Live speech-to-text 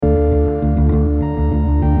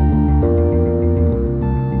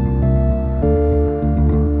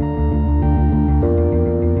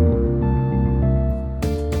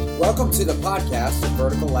Welcome to the podcast of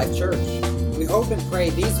Vertical Life Church. We hope and pray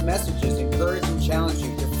these messages encourage and challenge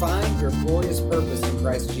you to find your glorious purpose in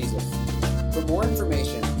Christ Jesus. For more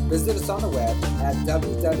information, visit us on the web at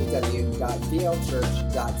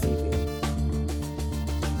www.vlchurch.tv.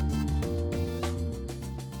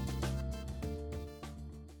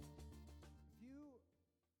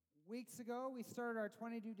 Weeks ago, we started our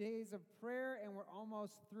 22 days of prayer, and we're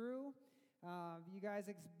almost through. You guys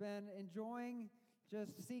have been enjoying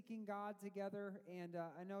just seeking God together, and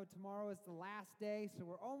I know tomorrow is the last day, so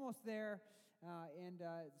we're almost there.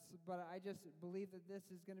 But I just believe that this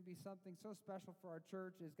is going to be something so special for our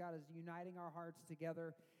church, as God is uniting our hearts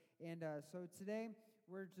together. And so today,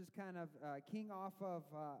 we're just kind of keying off of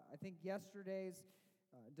I think yesterday's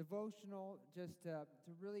devotional, just to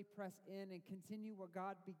really press in and continue what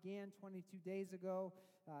God began 22 days ago,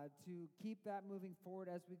 to keep that moving forward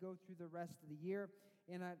as we go through the rest of the year.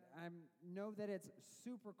 And I know that it's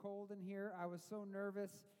super cold in here. I was so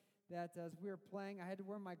nervous that as we were playing, I had to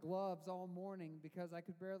wear my gloves all morning because I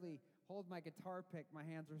could barely hold my guitar pick. My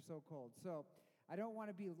hands were so cold. So I don't want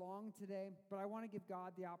to be long today, but I want to give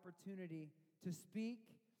God the opportunity to speak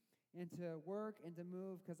and to work and to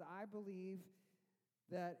move, because I believe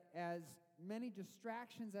that as many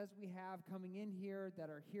distractions as we have coming in here that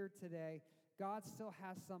are here today, God still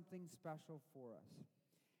has something special for us.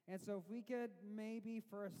 And so if we could maybe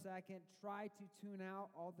for a second try to tune out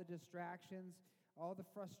all the distractions, all the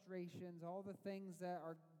frustrations, all the things that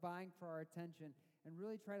are vying for our attention, and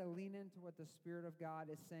really try to lean into what the Spirit of God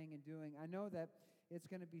is saying and doing. I know that it's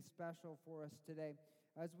going to be special for us today.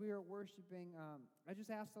 As we are worshiping, I just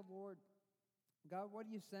asked the Lord, God, what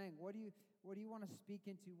are you saying? What do you want to speak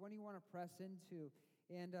into? What do you want to press into?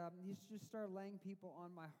 And He's just started laying people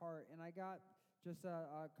on my heart. And I got just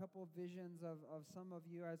a couple of visions of some of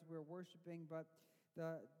you as we were worshiping. But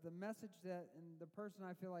the message and the person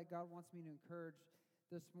I feel like God wants me to encourage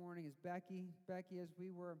this morning is Becky. Becky, as we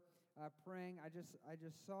were praying, I just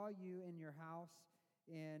saw you in your house,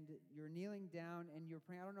 and you're kneeling down and you're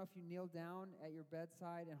praying. I don't know if you kneel down at your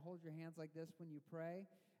bedside and hold your hands like this when you pray,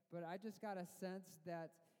 but I just got a sense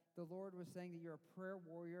that the Lord was saying that you're a prayer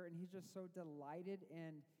warrior, and He's just so delighted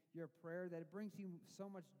in your prayer that it brings you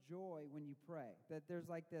so much joy when you pray. That there's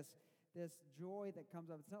like this joy that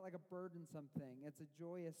comes up. It's not like a burdensome thing. It's a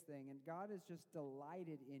joyous thing. And God is just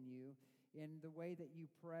delighted in you, in the way that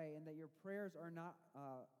you pray, and that your prayers are not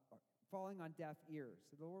falling on deaf ears.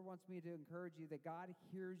 So the Lord wants me to encourage you that God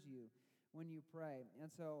hears you when you pray.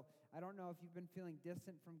 And so I don't know if you've been feeling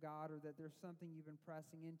distant from God, or that there's something you've been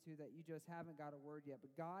pressing into that you just haven't got a word yet,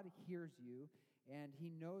 but God hears you, and He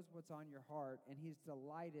knows what's on your heart, and He's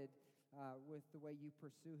delighted with the way you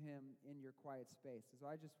pursue Him in your quiet space. So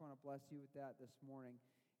I just want to bless you with that this morning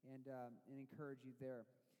and encourage you there.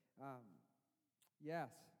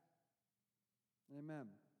 Yes. Amen.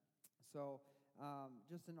 So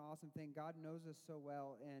just an awesome thing. God knows us so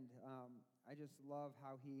well, and I just love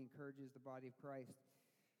how He encourages the body of Christ.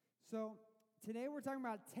 So today we're talking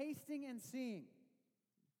about tasting and seeing.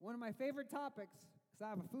 One of my favorite topics, because I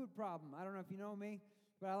have a food problem. I don't know if you know me,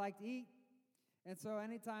 but I like to eat. And so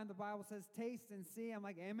anytime the Bible says taste and see, I'm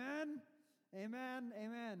like, amen, amen,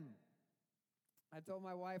 amen. I told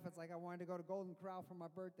my wife, it's like I wanted to go to Golden Corral for my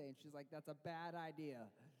birthday, and she's like, that's a bad idea.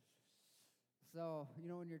 So,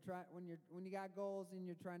 when you got goals and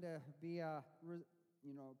you're trying to be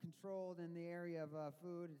controlled in the area of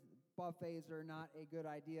food, buffets are not a good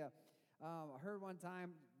idea. I heard one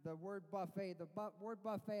time the word buffet. Word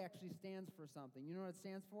buffet actually stands for something. You know what it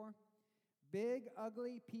stands for? Big,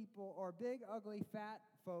 ugly people, or big, ugly, fat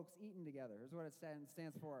folks eating together is what it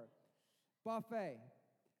stands for. Buffet.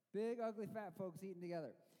 Big, ugly, fat folks eating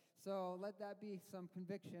together. So let that be some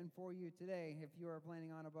conviction for you today if you are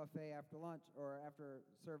planning on a buffet after lunch or after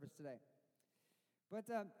service today. But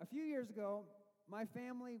a few years ago, my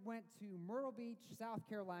family went to Myrtle Beach, South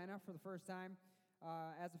Carolina for the first time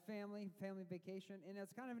as a family vacation. And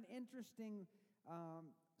it's kind of an interesting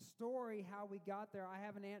story how we got there. I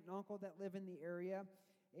have an aunt and uncle that live in the area.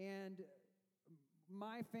 And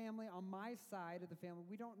my family, on my side of the family,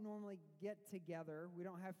 we don't normally get together. We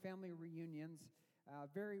don't have family reunions.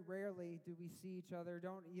 Very rarely do we see each other,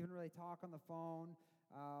 don't even really talk on the phone.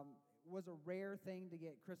 Was a rare thing to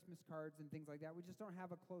get Christmas cards and things like that. We just don't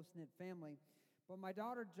have a close-knit family. But my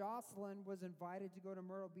daughter Jocelyn was invited to go to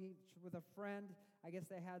Myrtle Beach with a friend. I guess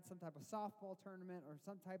they had some type of softball tournament or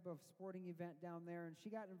some type of sporting event down there, and she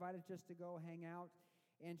got invited just to go hang out.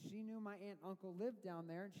 And she knew my aunt and uncle lived down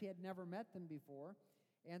there, and she had never met them before.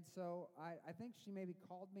 And so I think she maybe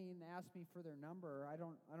called me and asked me for their number. I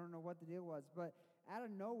don't know what the deal was, but out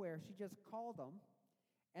of nowhere, she just called them,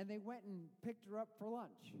 and they went and picked her up for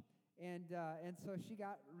lunch. And so she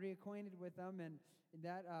got reacquainted with them, and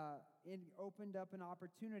that it opened up an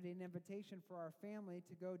opportunity, an invitation for our family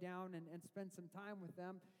to go down and spend some time with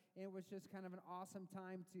them. And it was just kind of an awesome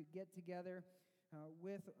time to get together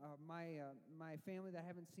with my family that I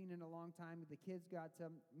haven't seen in a long time. The kids got to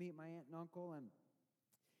meet my aunt and uncle,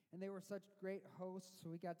 and they were such great hosts. So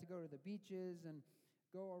we got to go to the beaches and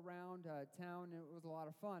go around town, and it was a lot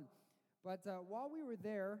of fun. But while we were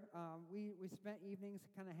there, we spent evenings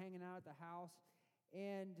kind of hanging out at the house.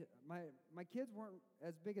 And my kids weren't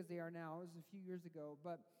as big as they are now. It was a few years ago.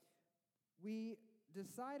 But we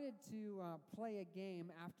decided to play a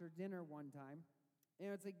game after dinner one time.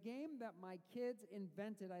 And it's a game that my kids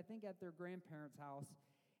invented, I think, at their grandparents' house.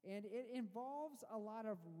 And it involves a lot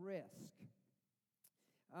of risk.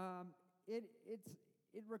 It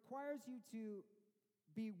requires you to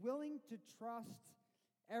be willing to trust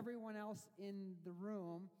everyone else in the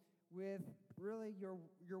room with really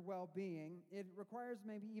your well-being. It requires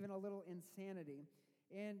maybe even a little insanity.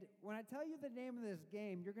 And when I tell you the name of this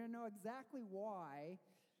game, you're going to know exactly why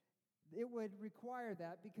it would require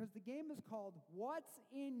that, because the game is called What's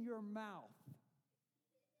in Your Mouth?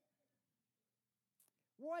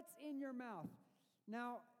 What's in your mouth?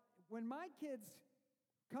 Now, when my kids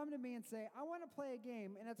come to me and say, I want to play a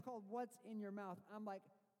game, and it's called What's in Your Mouth, I'm like,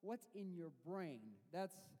 what's in your brain?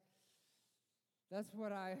 That's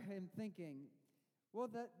what I am thinking. Well,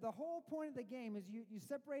 the whole point of the game is you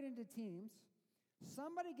separate into teams.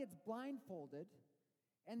 Somebody gets blindfolded,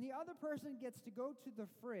 and the other person gets to go to the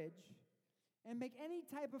fridge and make any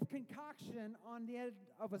type of concoction on the edge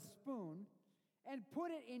of a spoon and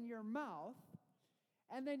put it in your mouth,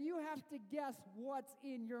 and then you have to guess what's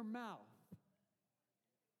in your mouth.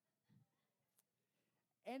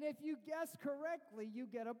 And if you guess correctly, you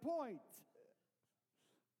get a point.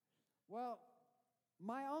 Well,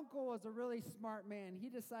 my uncle was a really smart man. He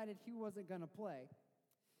decided he wasn't going to play,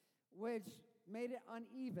 which made it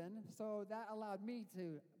uneven, so that allowed me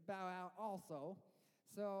to bow out also.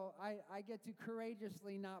 So I get to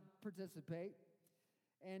courageously not participate.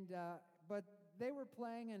 But they were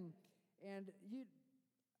playing, and you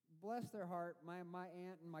bless their heart, my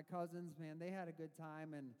aunt and my cousins, man, they had a good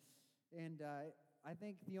time, and I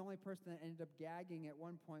think the only person that ended up gagging at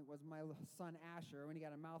one point was my son Asher when he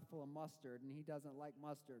got a mouthful of mustard, and he doesn't like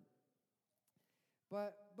mustard.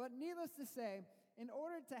 But needless to say, in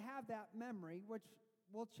order to have that memory, which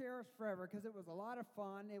we'll cherish forever because it was a lot of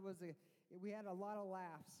fun, we had a lot of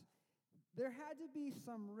laughs, there had to be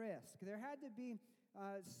some risk. There had to be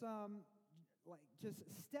some, like, just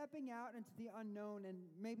stepping out into the unknown and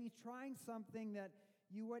maybe trying something that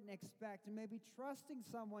you wouldn't expect, and maybe trusting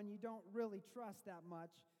someone you don't really trust that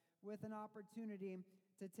much with an opportunity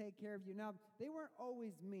to take care of you. Now, they weren't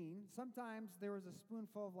always mean. Sometimes there was a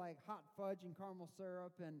spoonful of like hot fudge and caramel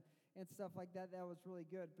syrup and stuff like that. That was really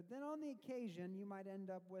good. But then on the occasion, you might end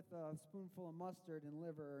up with a spoonful of mustard and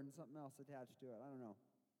liver and something else attached to it. I don't know.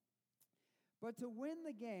 But to win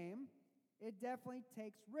the game, it definitely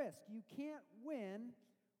takes risk. You can't win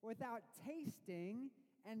without tasting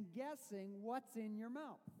and guessing what's in your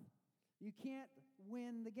mouth. You can't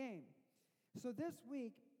win the game. So this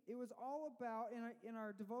week, it was all about, in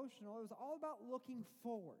our devotional, it was all about looking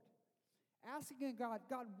forward. Asking God,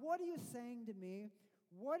 what are you saying to me?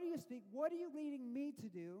 What do you speak? What are you leading me to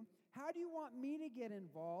do? How do you want me to get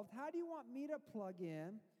involved? How do you want me to plug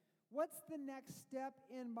in? What's the next step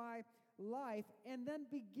in my life? And then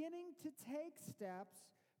beginning to take steps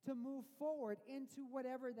to move forward into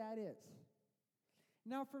whatever that is.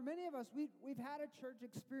 Now, for many of us, we've had a church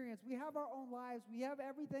experience. We have our own lives. We have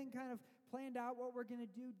everything kind of planned out, what we're going to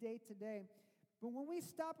do day to day. But when we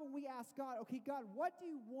stop and we ask God, okay, God, what do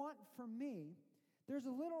you want from me? There's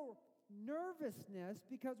a little nervousness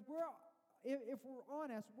because if we're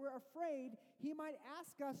honest, we're afraid He might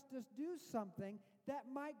ask us to do something that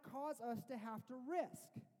might cause us to have to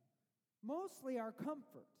risk. Mostly our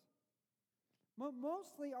comfort.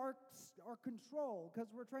 Mostly our control, because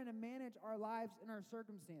we're trying to manage our lives and our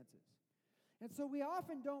circumstances. And so we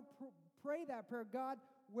often don't pray that prayer, God,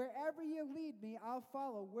 wherever you lead me, I'll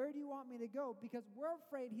follow. Where do you want me to go? Because we're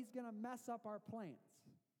afraid He's going to mess up our plans.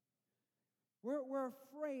 We're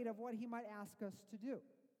afraid of what He might ask us to do.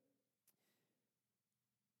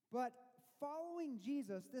 But following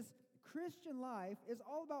Jesus, this Christian life is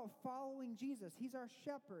all about following Jesus. He's our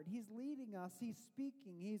shepherd. He's leading us. He's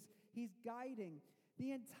speaking. He's guiding.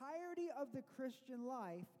 The entirety of the Christian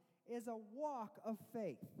life is a walk of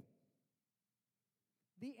faith.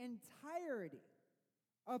 The entirety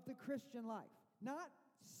of the Christian life, not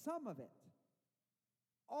some of it,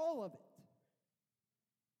 all of it.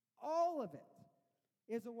 All of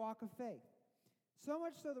it is a walk of faith. So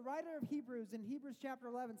much so the writer of Hebrews in Hebrews chapter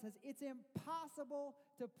 11 says it's impossible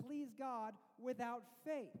to please God without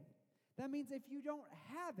faith. That means if you don't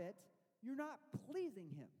have it, you're not pleasing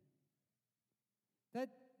Him.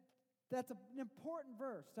 That's an important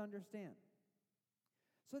verse to understand.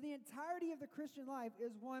 So the entirety of the Christian life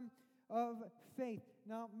is one of faith.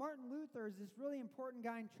 Now, Martin Luther is this really important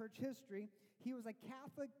guy in church history. He was a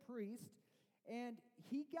Catholic priest, and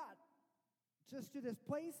he got just to this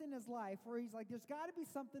place in his life where he's like, there's got to be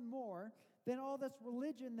something more than all this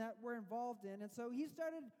religion that we're involved in. And so he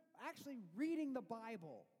started actually reading the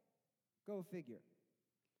Bible. Go figure.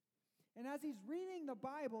 And as he's reading the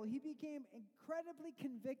Bible, he became incredibly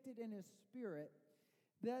convicted in his spirit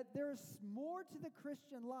that there's more to the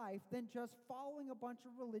Christian life than just following a bunch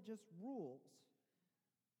of religious rules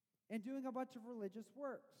and doing a bunch of religious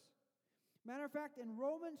works. Matter of fact, in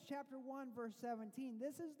Romans chapter 1, verse 17,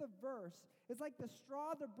 this is the verse. It's like the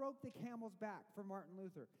straw that broke the camel's back for Martin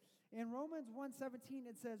Luther. In Romans 1:17,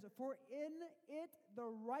 it says, "For in it the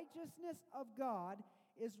righteousness of God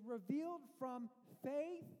is revealed from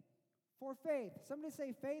faith for faith." Somebody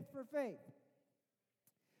say faith for faith.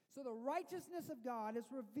 So the righteousness of God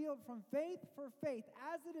is revealed from faith for faith.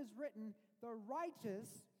 As it is written, the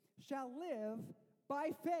righteous shall live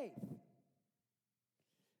by faith.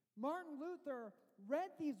 Martin Luther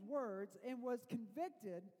read these words and was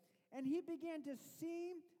convicted, and he began to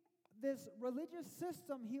see this religious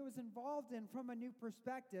system he was involved in from a new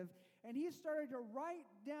perspective, and he started to write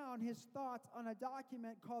down his thoughts on a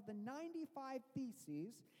document called the 95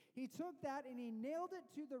 Theses. He took that and he nailed it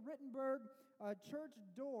to the Wittenberg church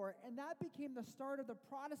door, and that became the start of the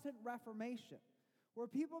Protestant Reformation, where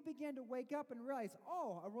people began to wake up and realize,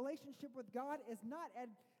 oh, a relationship with God is not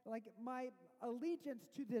like my allegiance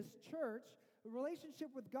to this church. A relationship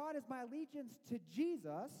with God is my allegiance to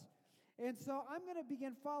Jesus. And so I'm going to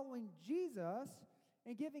begin following Jesus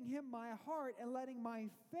and giving Him my heart and letting my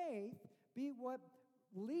faith be what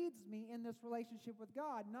leads me in this relationship with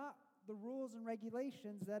God, not the rules and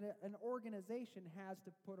regulations that an organization has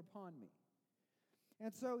to put upon me.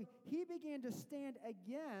 And so he began to stand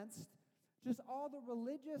against just all the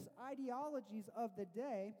religious ideologies of the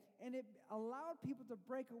day, and it allowed people to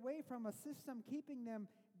break away from a system keeping them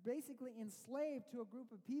basically enslaved to a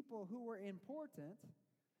group of people who were important,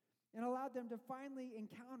 and allowed them to finally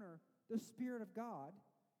encounter the Spirit of God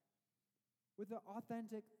with an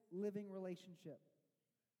authentic living relationship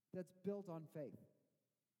that's built on faith.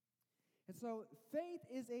 And so faith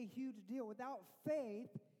is a huge deal. Without faith,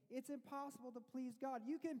 it's impossible to please God.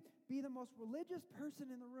 You can be the most religious person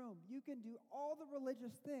in the room. You can do all the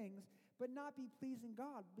religious things, but not be pleasing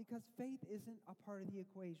God because faith isn't a part of the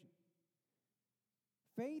equation.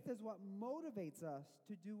 Faith is what motivates us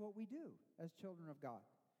to do what we do as children of God.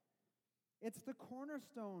 It's the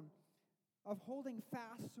cornerstone of holding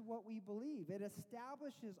fast to what we believe. It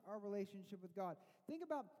establishes our relationship with God. Think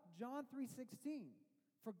about John 3:16.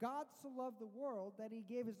 For God so loved the world that He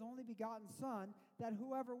gave His only begotten Son, that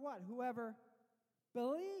whoever what? Whoever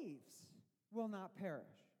believes will not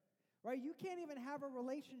perish. Right? You can't even have a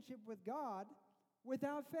relationship with God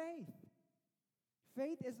without faith.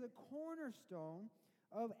 Faith is the cornerstone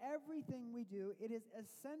of everything we do. It is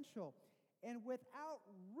essential. And without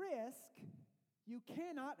risk, you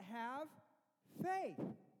cannot have faith.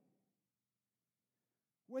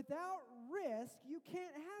 Without risk, you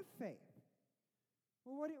can't have faith.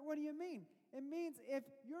 Well, what do you mean? It means if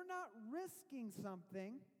you're not risking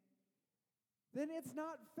something, then it's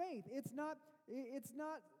not faith. It's not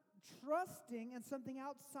trusting in something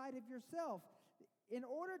outside of yourself. In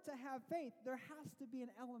order to have faith, there has to be an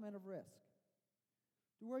element of risk.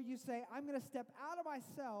 Where you say, I'm going to step out of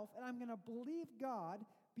myself and I'm going to believe God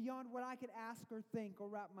beyond what I could ask or think or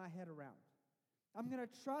wrap my head around. I'm going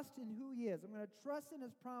to trust in who He is. I'm going to trust in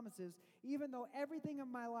His promises, even though everything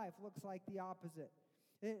in my life looks like the opposite.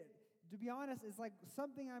 To be honest, it's like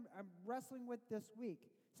something I'm wrestling with this week.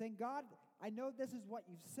 Saying, God, I know this is what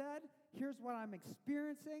You've said. Here's what I'm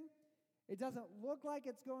experiencing. It doesn't look like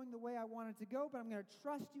it's going the way I want it to go, but I'm going to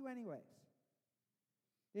trust You anyways.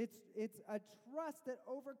 It's a trust that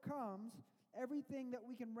overcomes everything that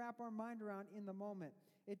we can wrap our mind around in the moment.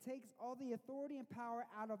 It takes all the authority and power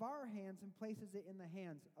out of our hands and places it in the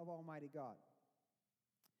hands of Almighty God.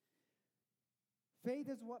 Faith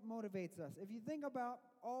is what motivates us. If you think about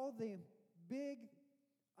all the big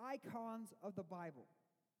icons of the Bible,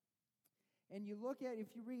 and you look at,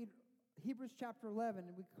 if you read Hebrews chapter 11,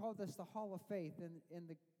 and we call this the Hall of Faith in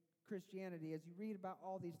the Christianity, as you read about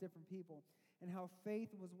all these different people and how faith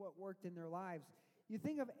was what worked in their lives. You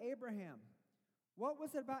think of Abraham. What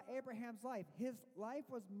was it about Abraham's life? His life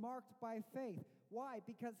was marked by faith. Why?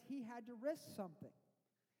 Because he had to risk something.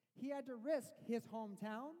 He had to risk his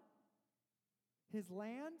hometown, his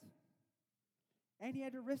land, and he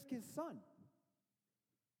had to risk his son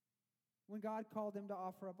when God called him to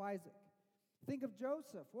offer up Isaac. Think of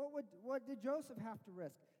Joseph. What did Joseph have to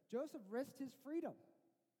risk? Joseph risked his freedom.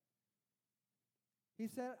 He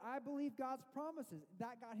said, I believe God's promises.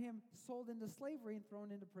 That got him sold into slavery and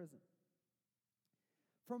thrown into prison.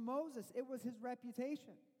 For Moses, it was his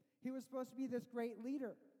reputation. He was supposed to be this great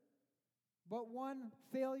leader. But one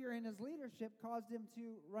failure in his leadership caused him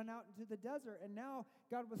to run out into the desert. And now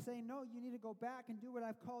God was saying, no, you need to go back and do what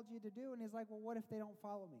I've called you to do. And he's like, well, what if they don't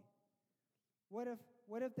follow me? What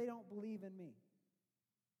if they don't believe in me?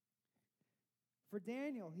 For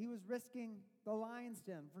Daniel, he was risking the lion's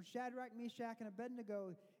den. For Shadrach, Meshach, and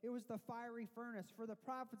Abednego, it was the fiery furnace. For the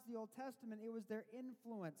prophets of the Old Testament, it was their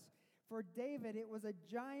influence. For David, it was a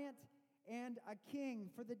giant and a king.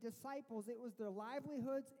 For the disciples, it was their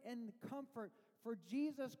livelihoods and comfort. For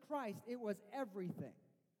Jesus Christ, it was everything.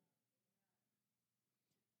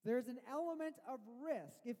 There's an element of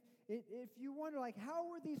risk. If you wonder, like, how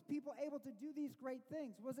were these people able to do these great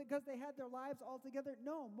things? Was it because they had their lives all together?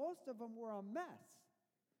 No, most of them were a mess.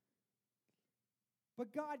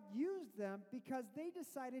 But God used them because they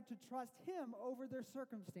decided to trust Him over their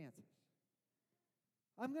circumstances.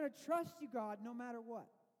 I'm going to trust you, God, no matter what.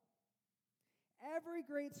 Every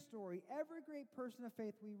great story, every great person of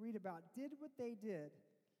faith we read about did what they did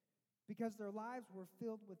because their lives were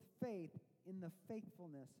filled with faith in the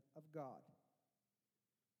faithfulness of God.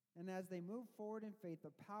 And as they moved forward in faith,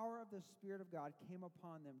 the power of the Spirit of God came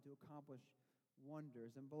upon them to accomplish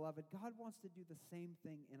wonders. And beloved, God wants to do the same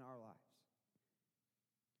thing in our lives.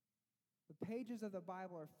 The pages of the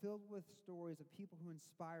Bible are filled with stories of people who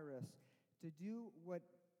inspire us to do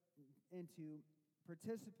and to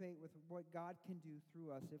participate with what God can do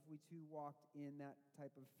through us if we too walked in that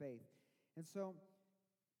type of faith. And so,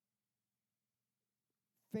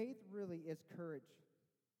 faith really is courage.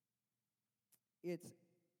 It's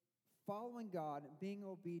following God, being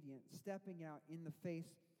obedient, stepping out in the face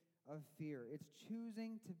of fear. It's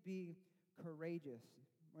choosing to be courageous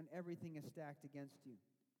when everything is stacked against you.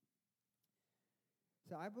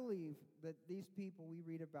 So I believe that these people we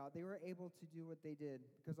read about, they were able to do what they did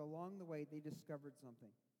because along the way they discovered something.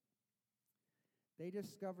 They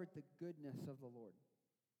discovered the goodness of the Lord.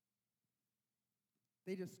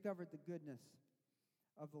 They discovered the goodness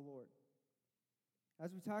of the Lord.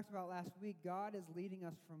 As we talked about last week, God is leading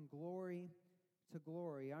us from glory to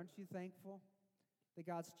glory. Aren't you thankful that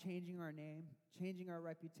God's changing our name, changing our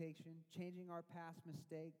reputation, changing our past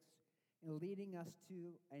mistakes, and leading us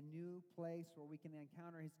to a new place where we can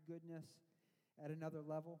encounter His goodness at another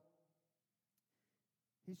level?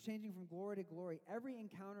 He's changing from glory to glory. Every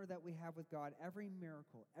encounter that we have with God, every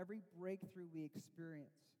miracle, every breakthrough we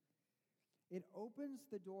experience, it opens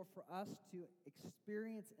the door for us to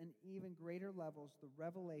experience in even greater levels the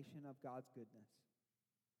revelation of God's goodness.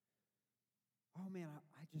 Oh man,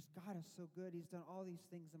 God is so good. He's done all these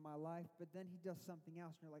things in my life, but then He does something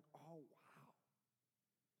else, and you're like, oh wow.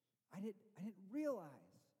 I didn't realize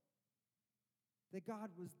that God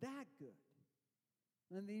was that good.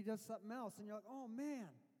 And then He does something else, and you're like, oh man,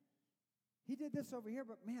 He did this over here,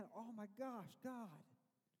 but man, oh my gosh, God.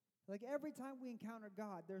 Like every time we encounter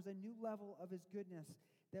God, there's a new level of His goodness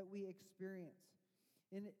that we experience.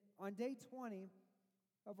 On day 20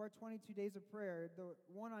 of our 22 days of prayer, the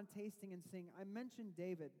one on tasting and seeing, I mentioned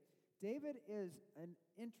David. David is an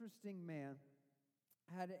interesting man,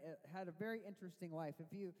 had a very interesting life.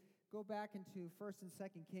 If you go back into 1st and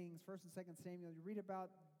 2nd Kings, 1st and 2nd Samuel, you read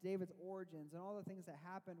about David's origins and all the things that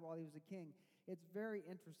happened while he was a king. It's very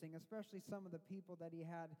interesting, especially some of the people that he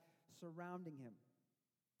had surrounding him.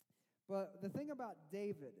 But the thing about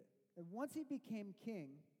David, once he became king,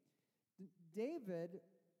 David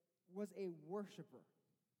was a worshiper.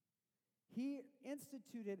 He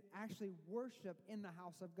instituted actually worship in the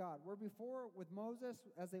house of God. Where before with Moses,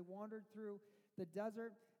 as they wandered through the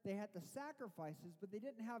desert, they had the sacrifices, but they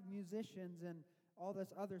didn't have musicians and all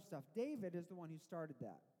this other stuff. David is the one who started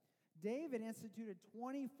that. David instituted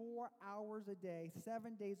 24 hours a day,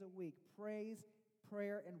 7 days a week, praise,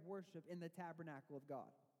 prayer, and worship in the tabernacle of God.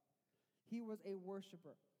 He was a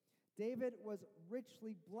worshiper. David was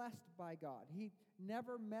richly blessed by God. He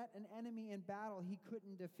never met an enemy in battle he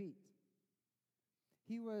couldn't defeat.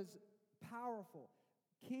 He was powerful.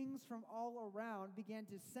 Kings from all around began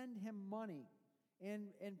to send him money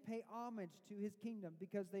and pay homage to his kingdom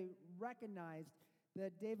because they recognized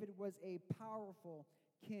that David was a powerful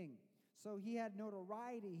king. So he had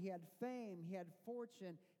notoriety, he had fame, he had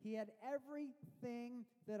fortune, he had everything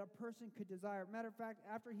that a person could desire. Matter of fact,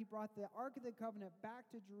 after he brought the Ark of the Covenant back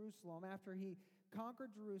to Jerusalem, after he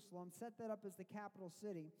conquered Jerusalem, set that up as the capital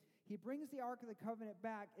city, he brings the Ark of the Covenant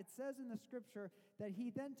back. It says in the scripture that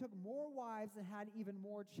he then took more wives and had even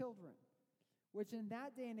more children, which in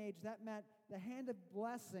that day and age, that meant the hand of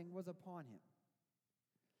blessing was upon him.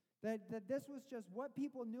 That this was just what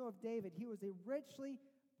people knew of David. He was a richly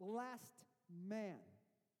blessed man.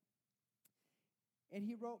 And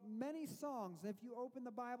he wrote many songs. If you open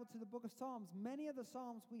the Bible to the book of Psalms, many of the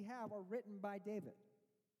Psalms we have are written by David.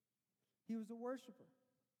 He was a worshiper.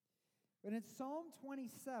 But in Psalm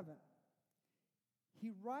 27,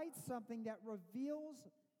 he writes something that reveals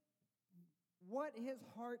what his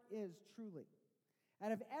heart is truly.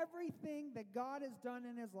 Out of everything that God has done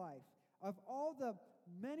in his life, of all the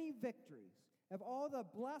many victories, of all the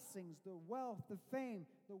blessings, the wealth, the fame,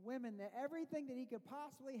 the women, everything that he could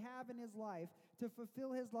possibly have in his life to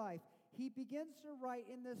fulfill his life, he begins to write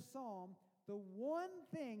in this psalm the one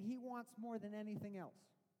thing he wants more than anything else.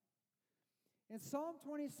 In Psalm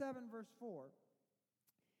 27, verse 4,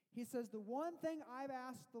 he says, "The one thing I've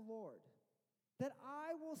asked the Lord, that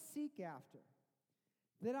I will seek after,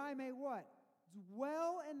 that I may" what?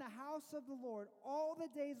 "Dwell in the house of the Lord all the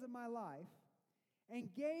days of my life,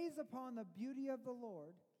 and gaze upon the beauty of the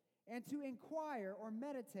Lord, and to inquire or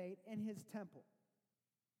meditate in his temple."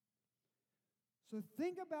 So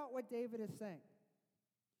think about what David is saying.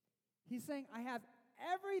 He's saying, I have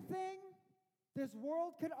everything this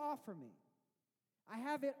world could offer me. I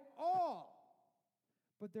have it all.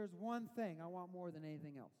 But there's one thing I want more than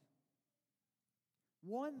anything else.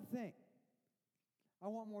 One thing I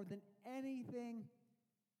want more than anything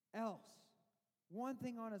else. One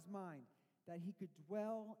thing on his mind, that he could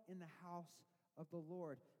dwell in the house of the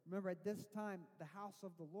Lord. Remember, at this time, the house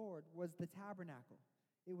of the Lord was the tabernacle.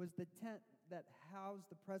 It was the tent that housed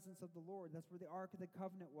the presence of the Lord. That's where the Ark of the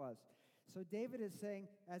Covenant was. So David is saying,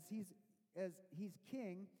 as he's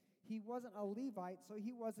king, he wasn't a Levite, so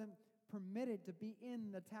he wasn't permitted to be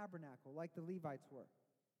in the tabernacle like the Levites were.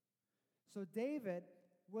 So David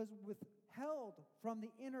was withheld from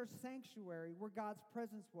the inner sanctuary where God's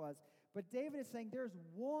presence was. But David is saying, there's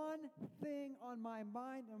one thing on my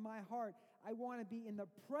mind and my heart. I want to be in the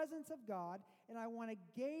presence of God, and I want to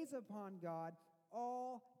gaze upon God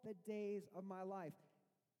all the days of my life.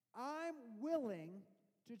 I'm willing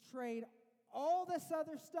to trade all this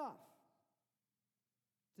other stuff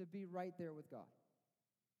to be right there with God.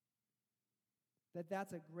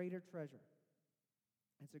 That's a greater treasure.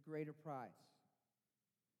 It's a greater prize.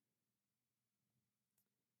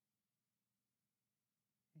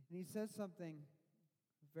 And he says something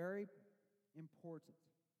very important.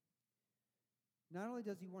 Not only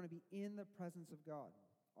does he want to be in the presence of God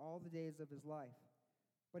all the days of his life,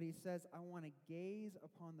 but he says, I want to gaze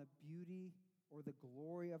upon the beauty or the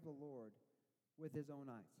glory of the Lord with his own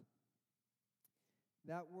eyes.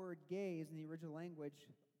 That word gaze in the original language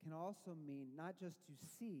can also mean not just to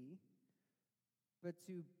see, but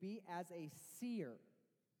to be as a seer.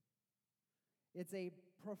 It's a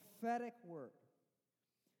prophetic word.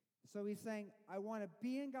 So he's saying, I want to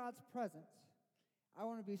be in God's presence. I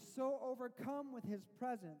want to be so overcome with his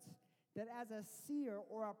presence that as a seer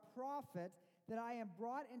or a prophet, that I am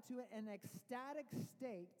brought into an ecstatic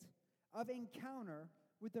state of encounter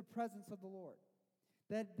with the presence of the Lord.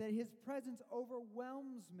 That his presence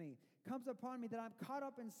overwhelms me, comes upon me, that I'm caught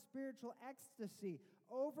up in spiritual ecstasy,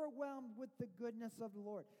 overwhelmed with the goodness of the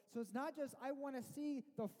Lord. So it's not just I want to see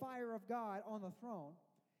the fire of God on the throne.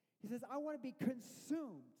 He says, I want to be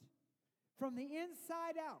consumed from the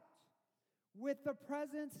inside out with the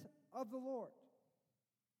presence of the Lord.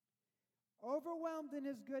 Overwhelmed in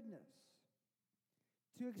his goodness,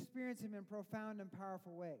 to experience him in profound and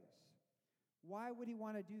powerful ways. Why would he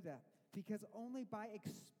want to do that? Because only by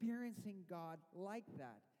experiencing God like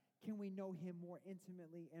that can we know him more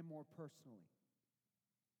intimately and more personally.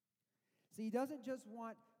 See, he doesn't just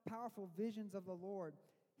want powerful visions of the Lord.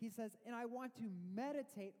 He says, and I want to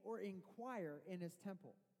meditate or inquire in his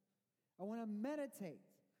temple. I want to meditate,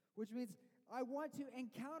 which means I want to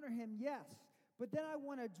encounter him, yes, but then I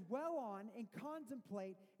want to dwell on and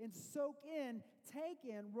contemplate and soak in, take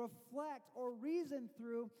in, reflect, or reason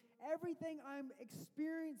through everything I'm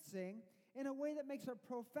experiencing in a way that makes a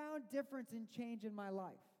profound difference and change in my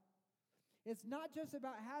life. It's not just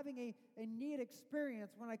about having a neat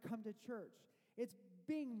experience when I come to church. It's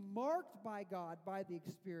being marked by God by the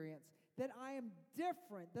experience, that I am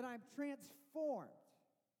different, that I'm transformed.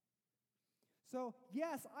 So,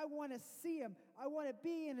 yes, I want to see him. I want to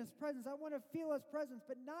be in his presence. I want to feel his presence,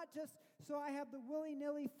 but not just so I have the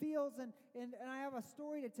willy-nilly feels and I have a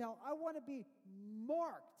story to tell. I want to be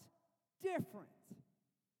marked different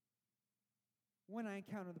when I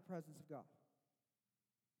encounter the presence of God.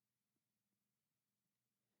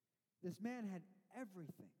 This man had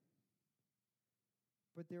everything,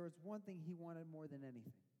 but there was one thing he wanted more than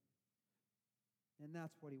anything, and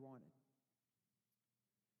that's what he wanted.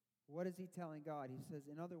 What is he telling God? He says,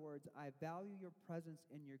 in other words, I value your presence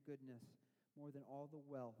and your goodness more than all the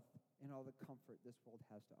wealth and all the comfort this world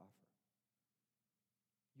has to offer.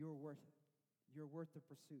 You're worth it. You're worth the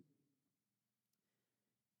pursuit.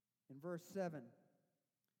 In verse 7,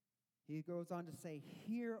 he goes on to say,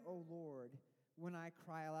 hear, O Lord, when I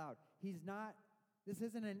cry aloud. This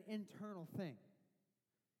isn't an internal thing.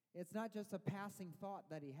 It's not just a passing thought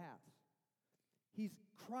that he has. He's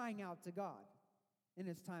crying out to God in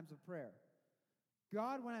his times of prayer.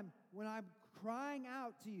 God, when I'm crying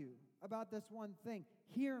out to you about this one thing,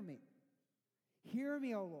 hear me. Hear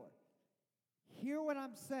me, O Lord. Hear what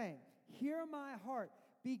I'm saying. Hear my heart.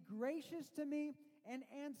 Be gracious to me and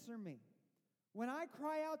answer me. When I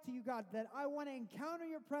cry out to you, God, that I want to encounter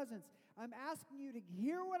your presence, I'm asking you to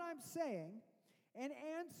hear what I'm saying and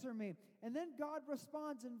answer me. And then God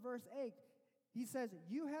responds in verse 8. He says,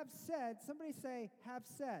 you have said, somebody say, have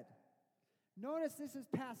said. Notice this is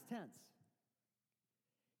past tense.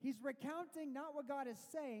 He's recounting not what God is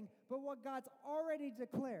saying, but what God's already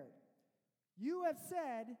declared. You have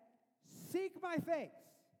said, seek my face.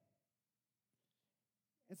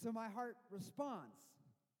 And so my heart responds,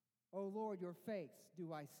 O Lord, your face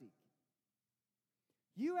do I seek.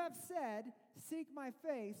 You have said, seek my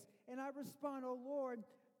face, and I respond, O Lord,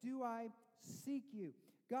 do I seek you.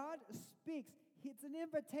 God speaks. It's an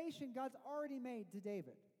invitation God's already made to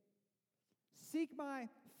David. Seek my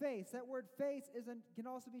face. That word face can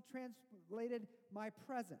also be translated my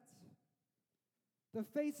presence. The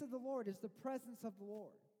face of the Lord is the presence of the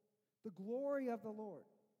Lord, the glory of the Lord.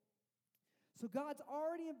 So God's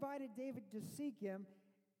already invited David to seek him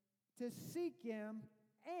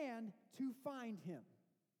and to find him.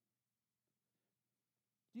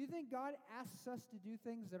 Do you think God asks us to do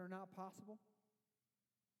things that are not possible?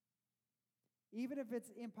 Even if it's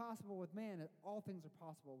impossible with man, all things are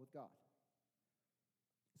possible with God.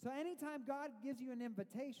 So anytime God gives you an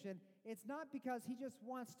invitation, it's not because he just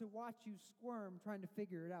wants to watch you squirm trying to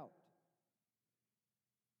figure it out.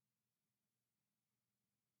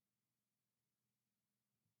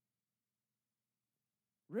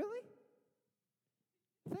 Really?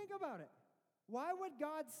 Think about it. Why would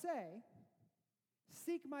God say,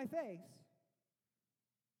 seek my face,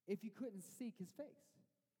 if you couldn't seek his face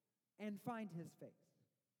and find his face?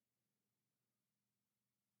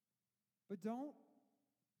 But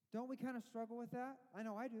don't we kind of struggle with that? I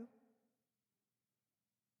know I do.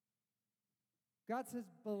 God says,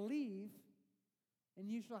 believe, and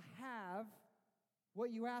you shall have what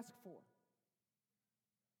you ask for.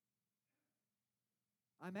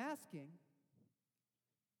 I'm asking,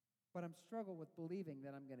 but I'm struggling with believing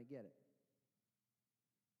that I'm going to get it.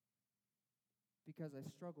 Because I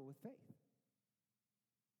struggle with faith.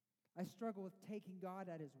 I struggle with taking God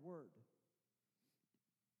at his word.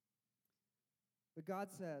 But God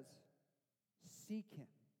says, seek him.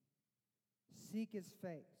 Seek his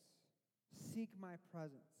face. Seek my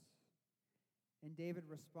presence. And David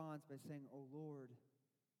responds by saying, O Lord,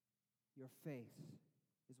 your face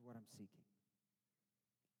is what I'm seeking.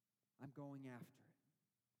 I'm going after it.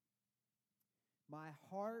 My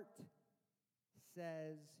heart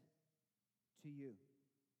says to you.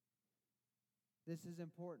 This is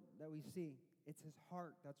important that we see. It's his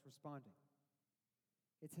heart that's responding.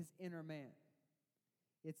 It's his inner man.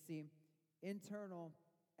 It's the internal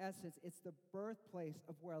essence. It's the birthplace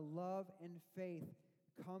of where love and faith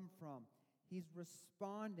come from. He's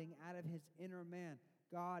responding out of his inner man.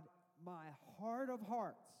 God, my heart of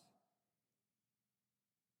hearts,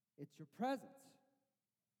 it's your presence.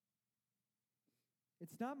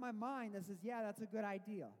 It's not my mind that says, yeah, that's a good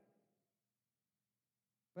idea.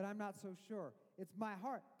 But I'm not so sure. It's my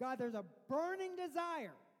heart. God, there's a burning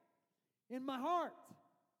desire in my heart.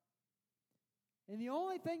 And the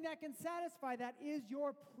only thing that can satisfy that is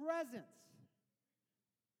your presence.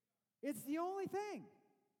 It's the only thing.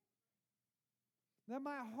 That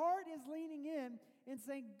my heart is leaning in and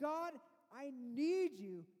saying, God, I need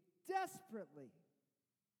you desperately.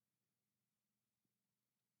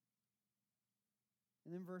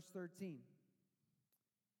 And then verse 13.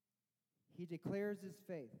 He declares his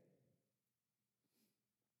faith.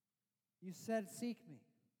 You said, seek me.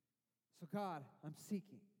 So God, I'm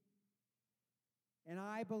seeking. And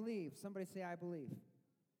I believe, somebody say, I believe.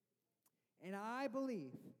 And I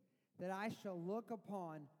believe that I shall look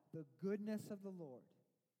upon the goodness of the Lord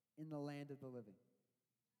in the land of the living.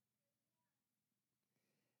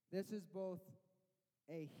 This is both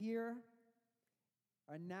a here,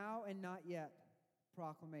 a now and not yet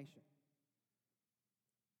proclamation.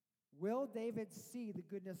 Will David see the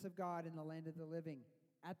goodness of God in the land of the living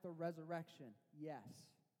at the resurrection? Yes.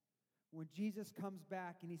 When Jesus comes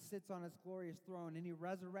back and he sits on his glorious throne and he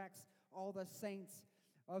resurrects all the saints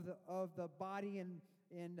of the body and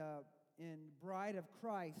bride of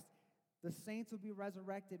Christ, the saints will be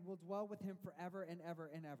resurrected. We'll dwell with him forever and ever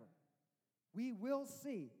and ever. We will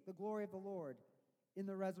see the glory of the Lord in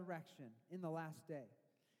the resurrection, in the last day.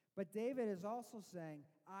 But David is also saying,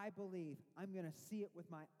 I believe I'm going to see it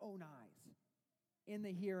with my own eyes in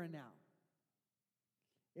the here and now.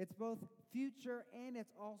 It's both future and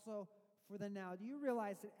it's also for the now. Do you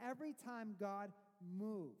realize that every time God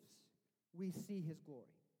moves, we see his glory?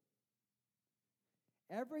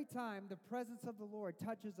 Every time the presence of the Lord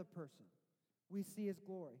touches a person, we see his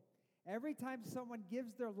glory. Every time someone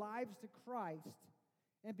gives their lives to Christ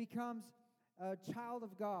and becomes a child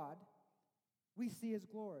of God, we see his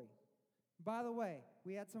glory. By the way,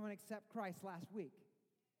 we had someone accept Christ last week.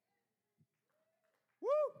 Woo!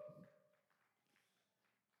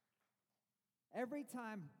 Every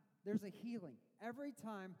time there's a healing, every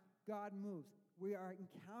time God moves, we are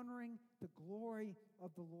encountering the glory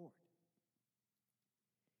of the Lord.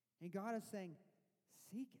 And God is saying,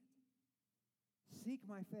 seek it. Seek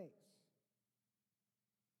my face.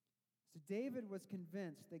 So David was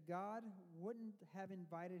convinced that God wouldn't have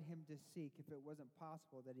invited him to seek if it wasn't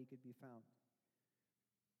possible that he could be found.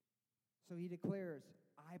 So he declares,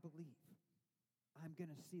 I believe. I'm going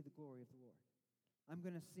to see the glory of the Lord. I'm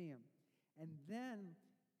going to see him. And then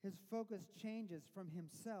his focus changes from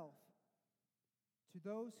himself to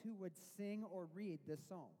those who would sing or read this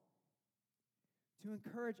psalm. To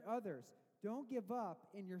encourage others, don't give up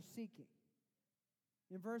in your seeking.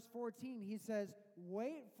 In verse 14, he says,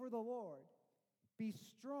 wait for the Lord, be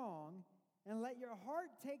strong, and let your heart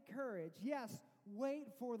take courage. Yes, wait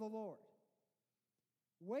for the Lord.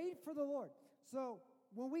 Wait for the Lord. So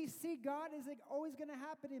when we see God, is it always going to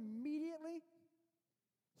happen immediately?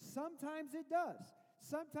 Sometimes it does.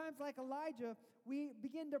 Sometimes, like Elijah, we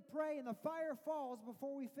begin to pray and the fire falls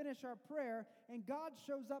before we finish our prayer, and God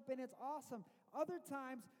shows up and it's awesome. Other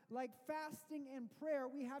times, like fasting and prayer,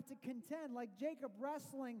 we have to contend. Like Jacob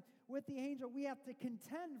wrestling with the angel, we have to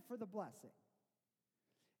contend for the blessing.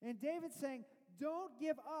 And David's saying, don't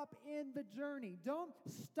give up in the journey. Don't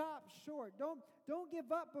stop short. Don't give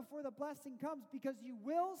up before the blessing comes, because you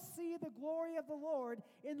will see the glory of the Lord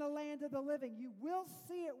in the land of the living. You will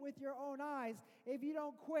see it with your own eyes if you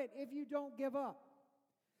don't quit, if you don't give up.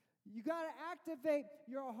 You got to activate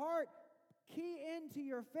your heart, key into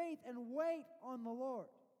your faith, and wait on the Lord.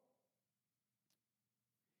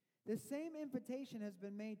 The same invitation has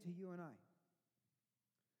been made to you and I.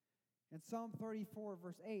 In Psalm 34,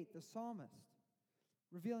 verse 8, the psalmist,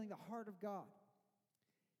 revealing the heart of God,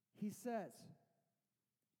 he says,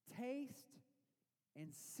 taste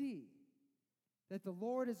and see that the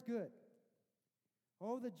Lord is good.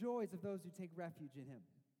 Oh, the joys of those who take refuge in him.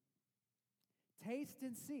 Taste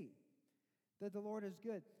and see that the Lord is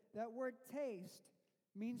good. That word taste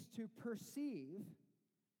means to perceive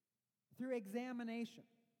through examination.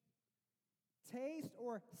 Taste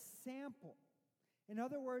or sample. In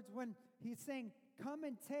other words, when he's saying, come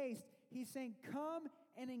and taste, he's saying, come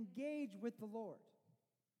and engage with the Lord.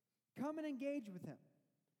 Come and engage with him.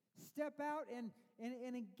 Step out and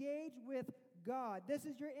engage with God. This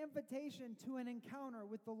is your invitation to an encounter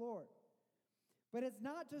with the Lord. But it's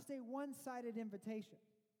not just a one-sided invitation.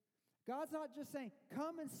 God's not just saying,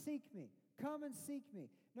 come and seek me. Come and seek me.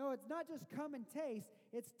 No, it's not just come and taste.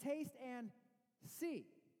 It's taste and see.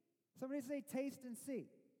 Somebody say taste and see.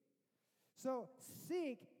 So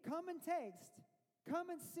seek, come and taste, come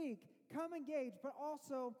and seek, come engage, but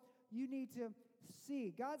also you need to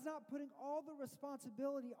see. God's not putting all the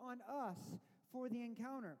responsibility on us for the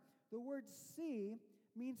encounter. The word see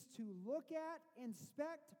means to look at,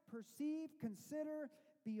 inspect, perceive, consider,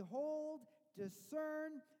 behold,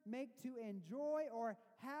 discern, make to enjoy, or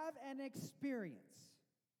have an experience.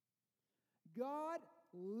 God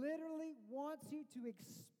literally wants you to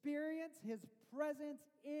experience his presence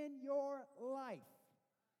in your life.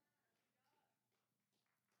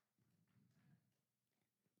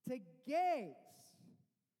 To gaze.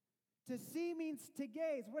 To see means to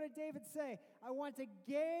gaze. What did David say? I want to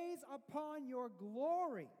gaze upon your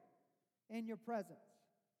glory and your presence.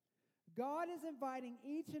 God is inviting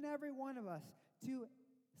each and every one of us to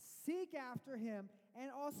seek after him, and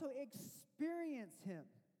also experience him.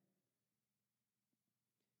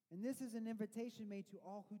 And this is an invitation made to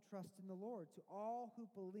all who trust in the Lord, to all who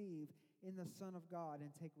believe in the Son of God and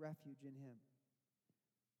take refuge in him,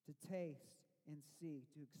 to taste and see,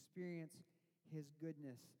 to experience his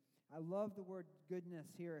goodness. I love the word goodness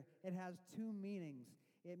here. It has two meanings.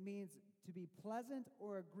 It means to be pleasant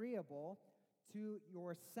or agreeable to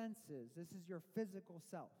your senses. This is your physical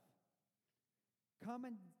self. Come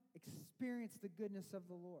and experience the goodness of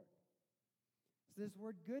the Lord. So this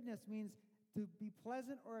word goodness means to be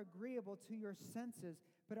pleasant or agreeable to your senses,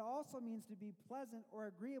 but it also means to be pleasant or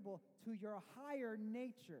agreeable to your higher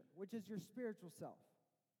nature, which is your spiritual self.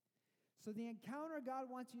 So the encounter God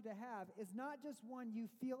wants you to have is not just one you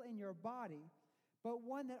feel in your body, but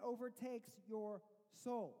one that overtakes your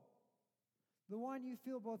soul. The one you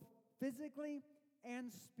feel both physically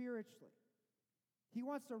and spiritually. He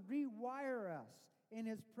wants to rewire us in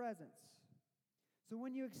his presence. So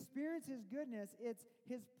when you experience his goodness, it's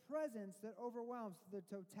his presence that overwhelms the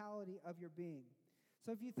totality of your being.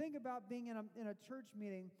 So if you think about being in a church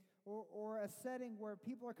meeting or a setting where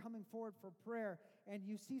people are coming forward for prayer and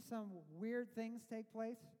you see some weird things take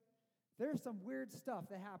place, there's some weird stuff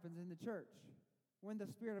that happens in the church when the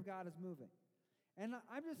Spirit of God is moving. And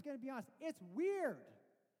I'm just going to be honest, it's weird.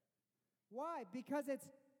 Why? Because it's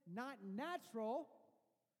not natural,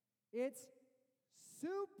 it's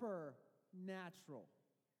supernatural.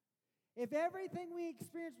 If everything we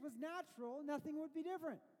experienced was natural, nothing would be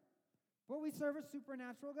different. But we serve a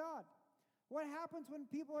supernatural God. What happens when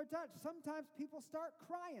people are touched? Sometimes people start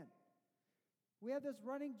crying. We have this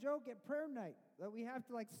running joke at prayer night that we have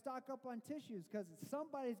to stock up on tissues because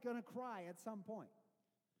somebody's going to cry at some point.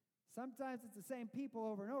 Sometimes it's the same people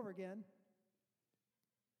over and over again,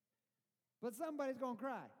 but somebody's going to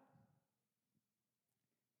cry.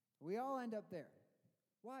 We all end up there.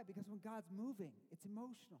 Why? Because when God's moving, it's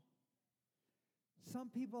emotional. Some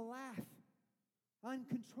people laugh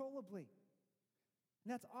uncontrollably.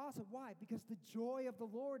 And that's awesome. Why? Because the joy of the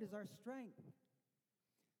Lord is our strength.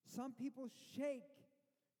 Some people shake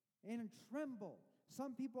and tremble.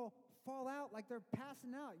 Some people fall out like they're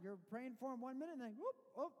passing out. You're praying for them 1 minute and then, whoop,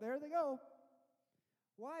 oh, there they go.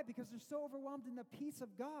 Why? Because they're so overwhelmed in the peace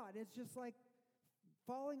of God. It's just like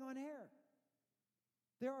falling on air.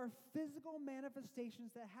 There are physical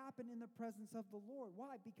manifestations that happen in the presence of the Lord.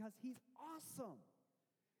 Why? Because he's awesome.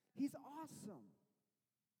 He's awesome.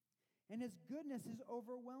 And his goodness is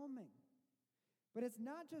overwhelming. But it's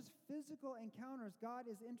not just physical encounters God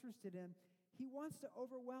is interested in. He wants to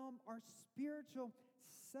overwhelm our spiritual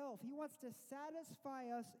self. He wants to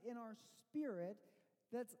satisfy us in our spirit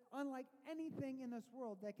that's unlike anything in this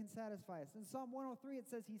world that can satisfy us. In Psalm 103, it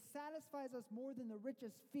says he satisfies us more than the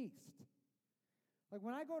richest feast. Like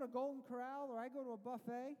when I go to Golden Corral or I go to a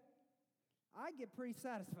buffet, I get pretty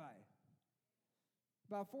satisfied.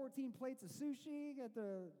 About 14 plates of sushi at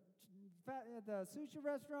the sushi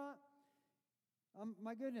restaurant.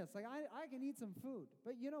 My goodness, I can eat some food.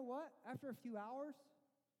 But you know what? After a few hours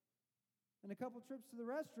and a couple trips to the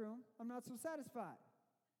restroom, I'm not so satisfied.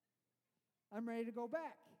 I'm ready to go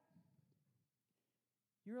back.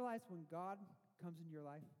 You realize when God comes into your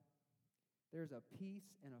life, there's a peace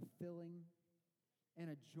and a filling and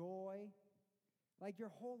a joy. Like your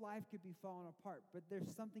whole life could be falling apart, but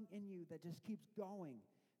there's something in you that just keeps going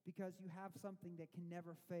because you have something that can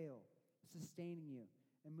never fail, sustaining you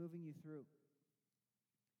and moving you through.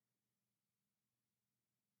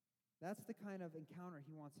 That's the kind of encounter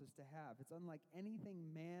he wants us to have. It's unlike anything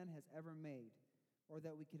man has ever made or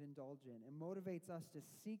that we could indulge in. It motivates us to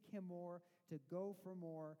seek him more, to go for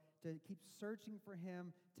more, to keep searching for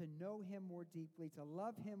him, to know him more deeply, to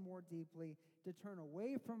love him more deeply, to turn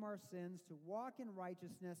away from our sins, to walk in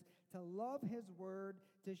righteousness, to love his word,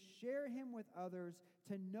 to share him with others,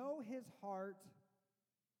 to know his heart,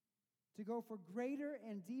 to go for greater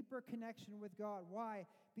and deeper connection with God. Why?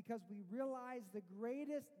 Because we realize the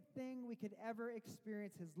greatest thing we could ever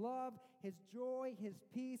experience, his love, his joy, his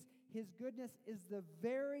peace, his goodness, is the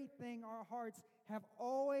very thing our hearts have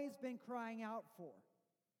always been crying out for.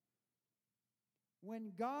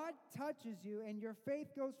 When God touches you and your faith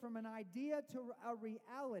goes from an idea to a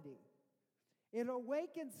reality, it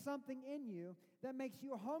awakens something in you that makes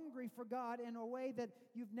you hungry for God in a way that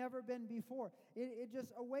you've never been before. It just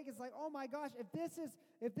awakens like, oh my gosh, if this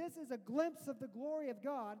is a glimpse of the glory of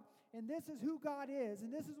God, and this is who God is,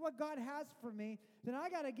 and this is what God has for me, then I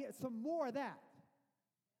got to get some more of that.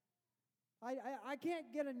 I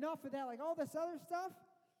can't get enough of that. Like all this other stuff,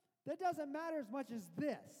 that doesn't matter as much as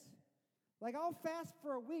this. Like I'll fast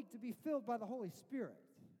for a week to be filled by the Holy Spirit.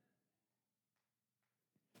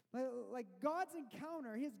 Like God's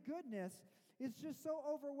encounter, his goodness is just so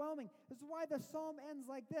overwhelming. This is why the psalm ends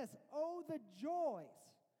like this. Oh, the joys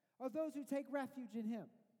of those who take refuge in him.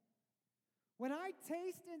 When I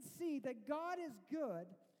taste and see that God is good,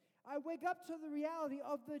 I wake up to the reality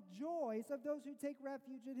of the joys of those who take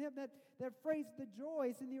refuge in him. That phrase, the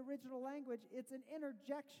joys, in the original language, it's an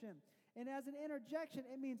interjection. And as an interjection,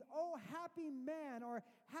 it means, oh, happy man, or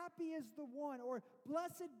happy is the one, or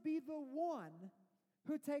blessed be the one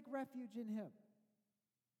who take refuge in him.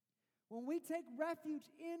 When we take refuge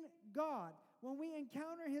in God, when we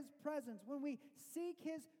encounter his presence, when we seek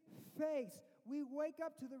his face, we wake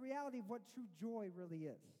up to the reality of what true joy really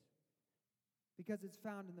is, because it's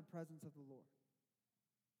found in the presence of the Lord.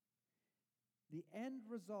 The end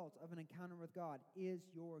result of an encounter with God is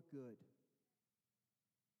your good.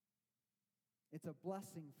 It's a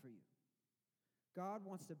blessing for you. God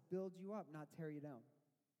wants to build you up, not tear you down.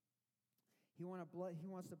 He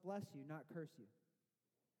wants to bless you, not curse you.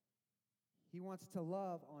 He wants to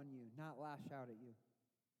love on you, not lash out at you.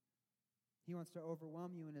 He wants to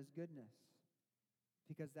overwhelm you in his goodness,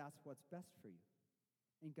 because that's what's best for you.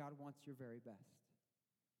 And God wants your very best.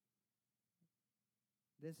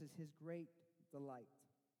 This is his great delight.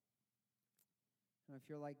 And if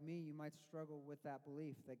you're like me, you might struggle with that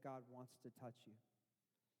belief that God wants to touch you.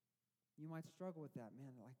 You might struggle with that,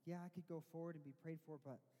 man. Like, yeah, I could go forward and be prayed for,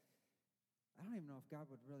 but I don't even know if God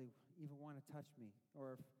would really even want to touch me,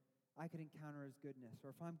 or if I could encounter his goodness,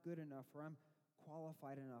 or if I'm good enough, or I'm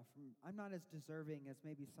qualified enough. I'm not as deserving as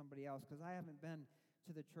maybe somebody else because I haven't been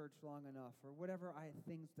to the church long enough, or whatever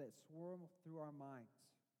things that swirl through our minds.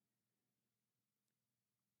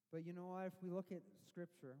 But you know what? If we look at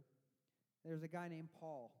Scripture, there's a guy named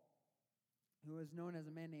Paul who was known as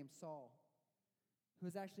a man named Saul, who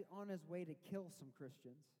was actually on his way to kill some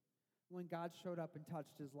Christians when God showed up and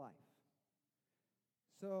touched his life.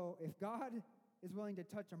 So if God is willing to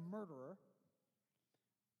touch a murderer,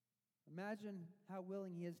 imagine how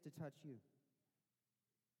willing he is to touch you.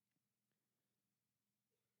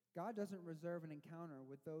 God doesn't reserve an encounter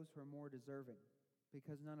with those who are more deserving,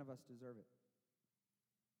 because none of us deserve it.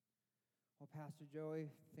 Well, Pastor Joey,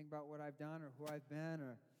 think about what I've done, or who I've been,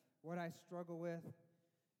 or what I struggle with.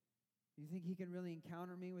 Do you think he can really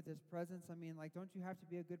encounter me with his presence? I mean, like, don't you have to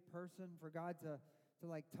be a good person for God to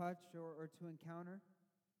like touch or to encounter?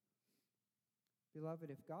 Beloved,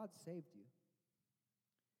 if God saved you,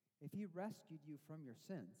 if he rescued you from your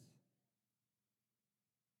sins,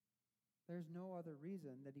 there's no other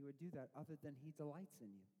reason that he would do that other than he delights in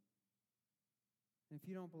you. And if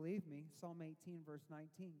you don't believe me, Psalm 18, verse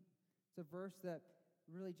 19. It's a verse that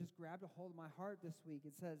really just grabbed a hold of my heart this week.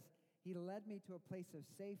 It says, he led me to a place of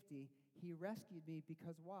safety. He rescued me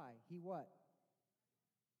because why? He what?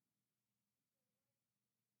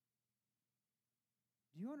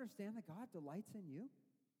 Do you understand that God delights in you?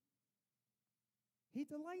 He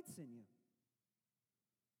delights in you.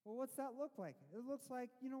 Well, what's that look like? It looks like,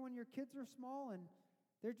 when your kids are small and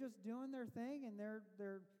they're just doing their thing and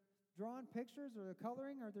they're drawing pictures or they're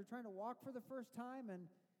coloring or they're trying to walk for the first time, and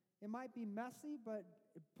it might be messy, but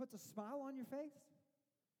it puts a smile on your face.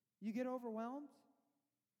 You get overwhelmed.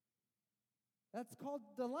 That's called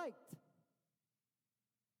delight.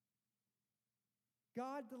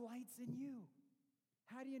 God delights in you.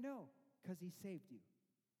 How do you know? Because he saved you.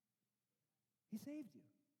 He saved you.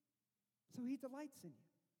 So he delights in you.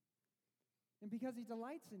 And because he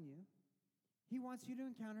delights in you, he wants you to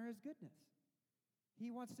encounter his goodness.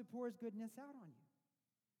 He wants to pour his goodness out on you.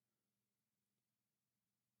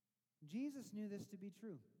 Jesus knew this to be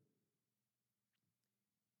true,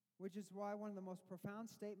 which is why one of the most profound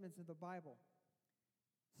statements of the Bible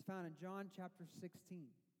is found in John chapter 16.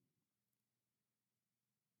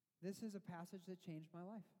 This is a passage that changed my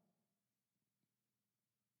life,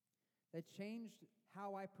 that changed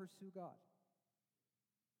how I pursue God.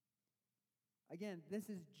 Again, this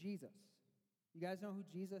is Jesus. You guys know who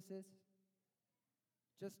Jesus is?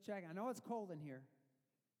 Just check. I know it's cold in here.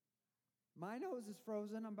 My nose is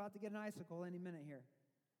frozen. I'm about to get an icicle any minute here.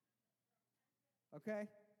 Okay?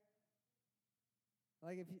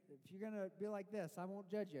 Like, if you're going to be like this, I won't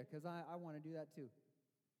judge you, because I want to do that too.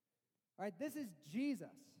 All right, this is Jesus.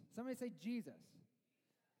 Somebody say Jesus.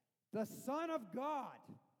 The Son of God.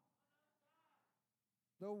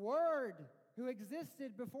 The Word who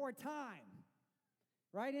existed before time.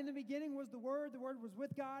 Right? In the beginning was the Word was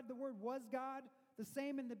with God, the Word was God, the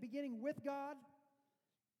same in the beginning with God.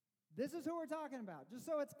 This is who we're talking about, just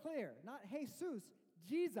so it's clear. Not Jesus,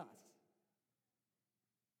 Jesus.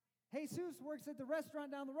 Jesus works at the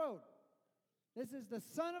restaurant down the road. This is the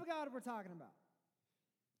Son of God we're talking about.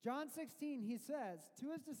 John 16, he says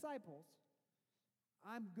to his disciples,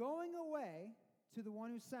 I'm going away to the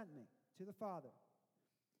one who sent me, to the Father.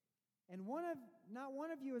 And not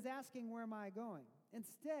one of you is asking, where am I going?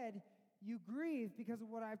 Instead, you grieve because of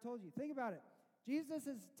what I've told you. Think about it. Jesus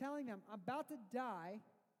is telling them, I'm about to die,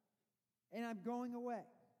 and I'm going away.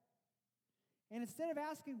 And instead of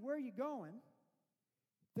asking, where are you going?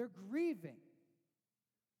 They're grieving.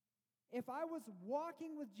 If I was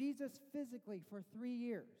walking with Jesus physically for 3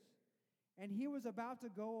 years, and he was about to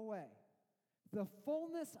go away, the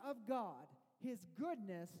fullness of God, his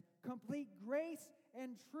goodness, complete grace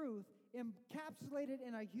and truth encapsulated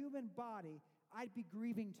in a human body, I'd be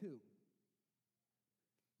grieving too.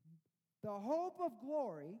 The hope of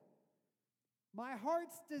glory, my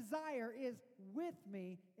heart's desire, is with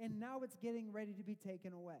me, and now it's getting ready to be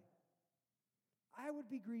taken away. I would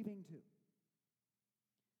be grieving too.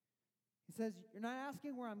 He says, you're not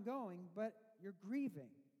asking where I'm going, but you're grieving.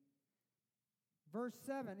 Verse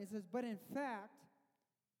 7, it says, but in fact,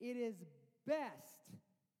 it is best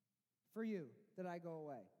for you that I go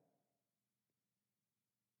away.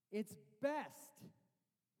 It's best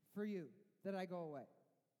for you that I go away.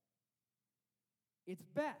 It's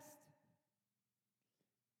best.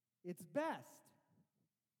 It's best.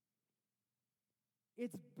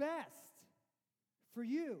 It's best for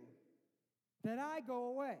you that I go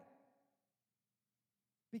away.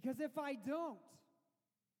 Because if I don't,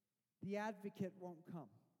 the advocate won't come.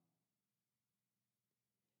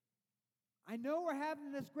 I know we're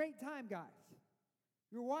having this great time, guys.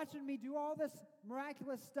 You're watching me do all this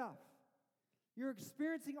miraculous stuff. You're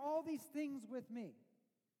experiencing all these things with me.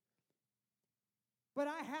 But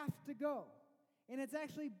I have to go. And it's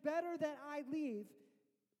actually better that I leave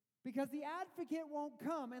because the advocate won't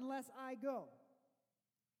come unless I go.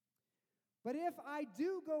 But if I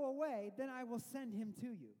do go away, then I will send him to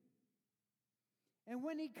you. And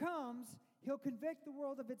when he comes, he'll convict the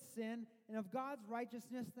world of its sin and of God's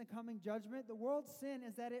righteousness in the coming judgment. The world's sin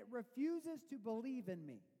is that it refuses to believe in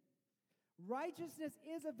me. Righteousness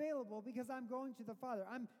is available because I'm going to the Father.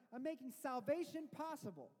 I'm making salvation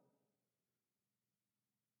possible.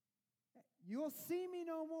 You'll see me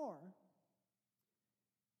no more.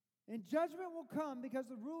 And judgment will come because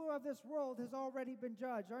the ruler of this world has already been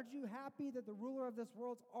judged. Aren't you happy that the ruler of this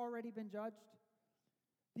world's already been judged?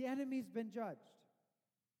 The enemy's been judged.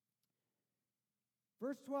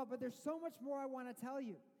 Verse 12, but there's so much more I want to tell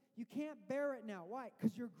you. You can't bear it now. Why?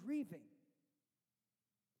 Because you're grieving.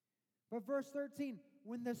 But verse 13,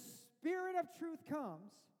 when the Spirit of truth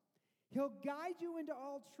comes, he'll guide you into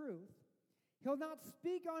all truth. He'll not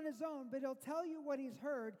speak on his own, but he'll tell you what he's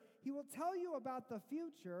heard. He will tell you about the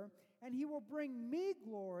future, and he will bring me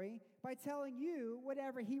glory by telling you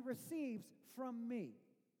whatever he receives from me.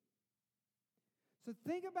 So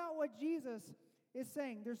think about what Jesus is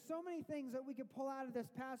saying. There's so many things that we could pull out of this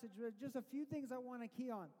passage, but just a few things I want to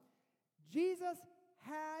key on. Jesus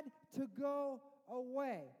had to go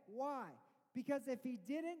away. Why? Because if he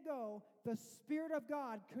didn't go, the Spirit of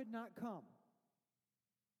God could not come.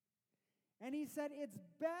 And he said, it's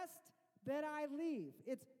best that I leave.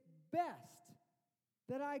 It's best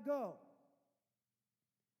that I go.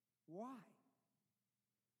 Why?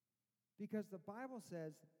 Because the Bible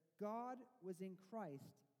says God was in Christ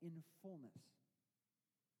in fullness.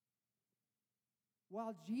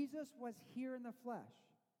 While Jesus was here in the flesh,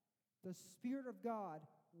 the Spirit of God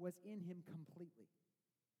was in him completely.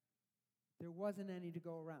 There wasn't any to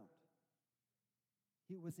go around.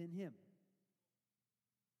 It was in him.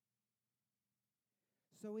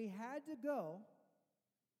 So he had to go.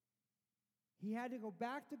 He had to go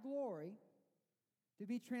back to glory to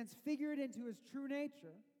be transfigured into his true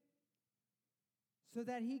nature so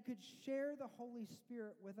that he could share the Holy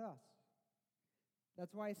Spirit with us.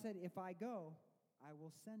 That's why I said, if I go, I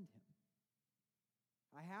will send him.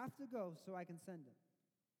 I have to go so I can send him.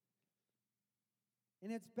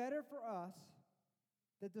 And it's better for us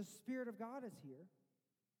that the Spirit of God is here.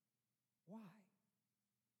 Why?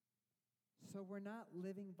 So we're not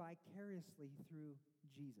living vicariously through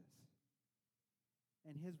Jesus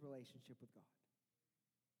and his relationship with God,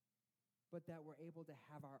 but that we're able to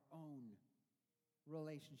have our own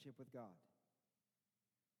relationship with God.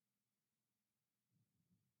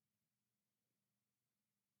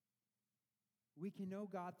 We can know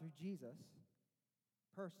God through Jesus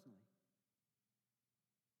personally,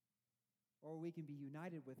 or we can be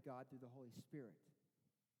united with God through the Holy Spirit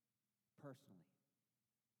personally.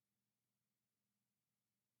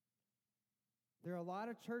 There are a lot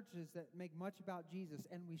of churches that make much about Jesus,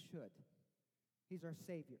 and we should. He's our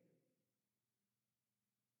Savior.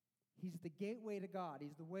 He's the gateway to God.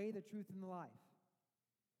 He's the way, the truth, and the life.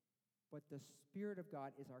 But the Spirit of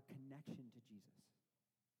God is our connection to Jesus.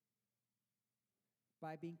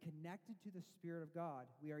 By being connected to the Spirit of God,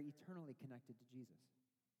 we are eternally connected to Jesus.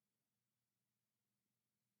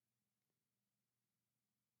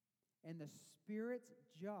 And the Spirit's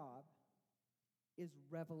job is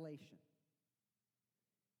revelation.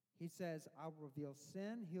 He says, I'll reveal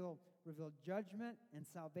sin, he'll reveal judgment and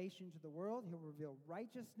salvation to the world, he'll reveal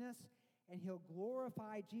righteousness, and he'll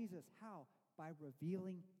glorify Jesus. How? By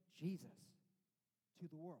revealing Jesus to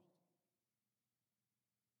the world.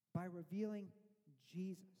 By revealing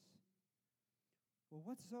Jesus. Well,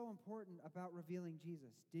 what's so important about revealing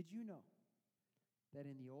Jesus? Did you know that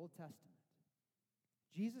in the Old Testament,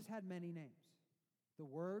 Jesus had many names? The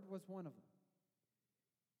Word was one of them.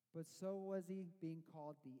 But so was he being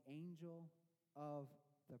called the angel of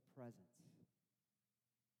the presence.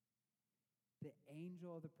 The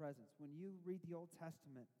angel of the presence. When you read the Old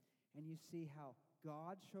Testament and you see how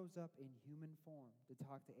God shows up in human form to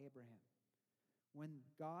talk to Abraham, when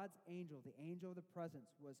God's angel, the angel of the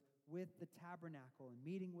presence, was with the tabernacle and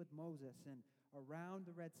meeting with Moses and around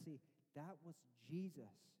the Red Sea, that was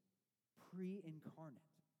Jesus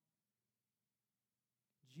pre-incarnate.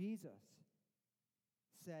 Jesus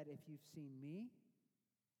said, if you've seen me,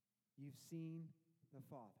 you've seen the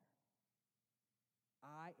Father.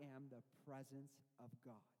 I am the presence of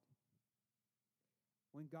God.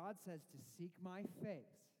 When God says to seek my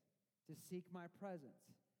face, to seek my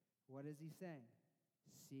presence, what is he saying?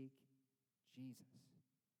 Seek Jesus,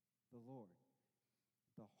 the Lord.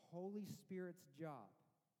 The Holy Spirit's job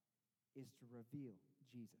is to reveal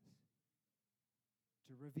Jesus.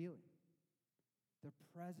 To reveal him. The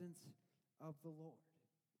presence of the Lord.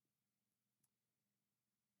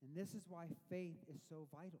 And this is why faith is so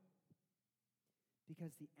vital.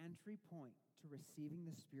 Because the entry point to receiving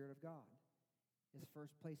the Spirit of God is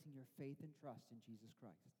first placing your faith and trust in Jesus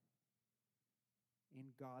Christ. In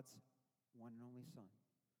God's one and only Son,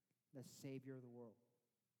 the Savior of the world.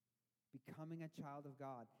 Becoming a child of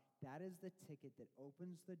God, that is the ticket that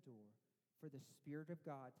opens the door for the Spirit of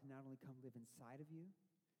God to not only come live inside of you,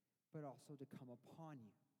 but also to come upon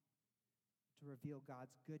you, to reveal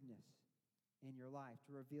God's goodness in your life,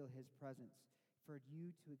 to reveal his presence, for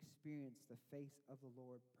you to experience the face of the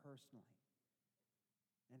Lord personally.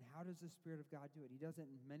 And how does the Spirit of God do it? He does it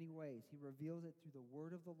in many ways. He reveals it through the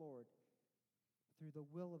word of the Lord, through the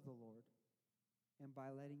will of the Lord, and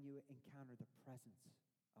by letting you encounter the presence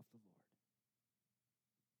of the Lord.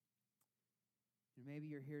 And maybe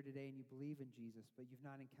you're here today and you believe in Jesus, but you've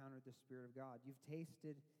not encountered the Spirit of God. You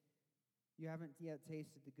haven't yet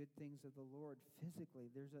tasted the good things of the Lord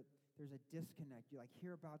physically. There's a disconnect. You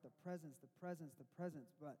hear about the presence,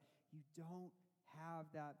 but you don't have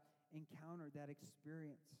that encounter, that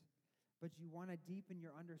experience. But you want to deepen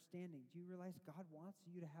your understanding. Do you realize God wants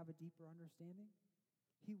you to have a deeper understanding?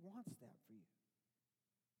 He wants that for you.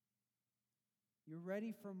 You're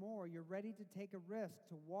ready for more. You're ready to take a risk,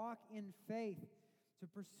 to walk in faith, to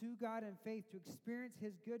pursue God in faith, to experience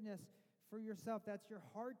his goodness for yourself. That's your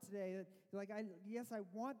heart today. Yes, I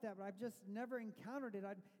want that, but I've just never encountered it.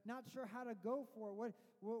 I'm not sure how to go for it.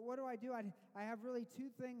 What do I do? I have really two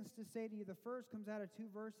things to say to you. The first comes out of two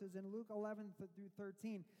verses in Luke 11 through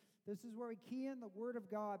 13. This is where we key in the Word of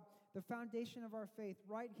God, the foundation of our faith.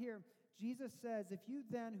 Right here, Jesus says, if you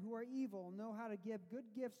then who are evil know how to give good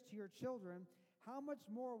gifts to your children, how much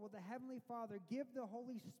more will the Heavenly Father give the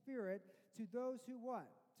Holy Spirit to those who what?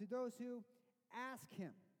 To those who ask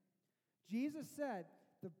him. Jesus said,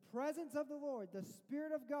 the presence of the Lord, the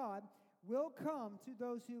Spirit of God, will come to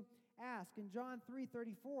those who ask. In John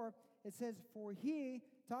 3:34, it says, for he,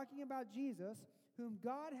 talking about Jesus, whom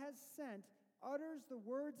God has sent, utters the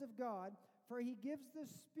words of God, for he gives the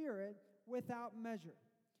Spirit without measure.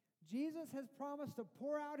 Jesus has promised to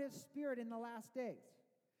pour out his Spirit in the last days.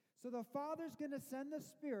 So the Father's going to send the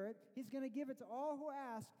Spirit. He's going to give it to all who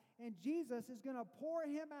ask. And Jesus is going to pour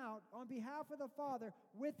him out on behalf of the Father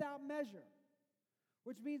without measure.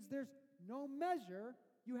 Which means there's no measure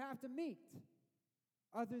you have to meet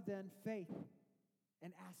other than faith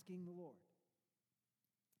and asking the Lord.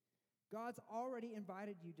 God's already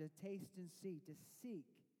invited you to taste and see, to seek.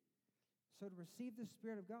 So to receive the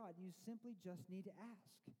Spirit of God, you simply just need to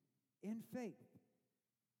ask in faith.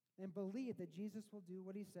 And believe that Jesus will do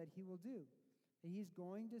what he said he will do. That he's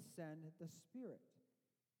going to send the Spirit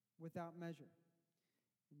without measure.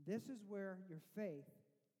 And this is where your faith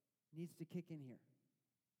needs to kick in here.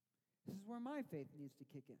 This is where my faith needs to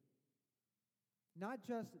kick in. Not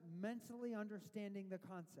just mentally understanding the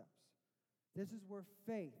concepts. This is where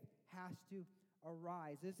faith has to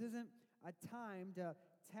arise. This isn't a time to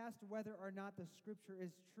test whether or not the Scripture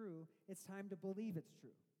is true. It's time to believe it's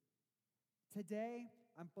true. Today,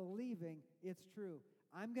 I'm believing it's true.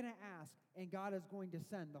 I'm going to ask, and God is going to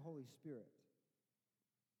send the Holy Spirit.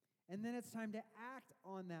 And then it's time to act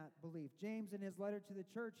on that belief. James, in his letter to the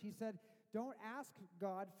church, he said, don't ask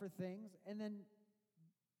God for things and then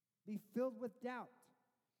be filled with doubt.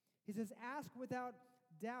 He says, ask without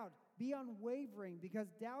doubt. Be unwavering, because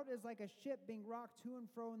doubt is like a ship being rocked to and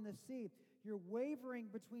fro in the sea. You're wavering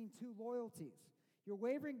between two loyalties. You're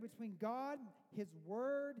wavering between God, His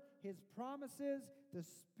Word, His promises, the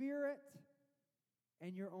Spirit,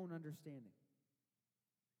 and your own understanding.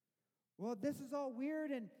 Well, this is all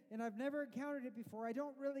weird, and I've never encountered it before. I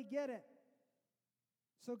don't really get it.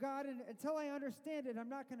 So God, until I understand it, I'm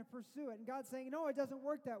not going to pursue it. And God's saying, no, it doesn't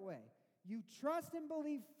work that way. You trust and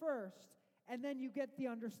believe first, and then you get the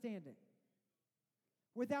understanding.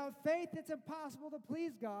 Without faith, it's impossible to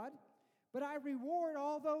please God, but I reward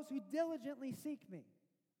all those who diligently seek me.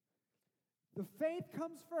 The faith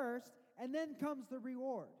comes first, and then comes the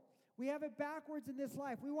reward. We have it backwards in this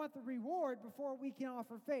life. We want the reward before we can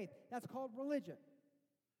offer faith. That's called religion.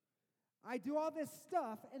 I do all this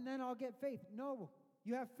stuff, and then I'll get faith. No,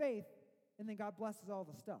 you have faith, and then God blesses all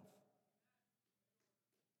the stuff.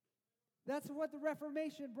 That's what the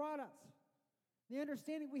Reformation brought us. The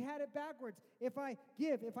understanding we had it backwards. If I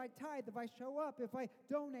give, if I tithe, if I show up, if I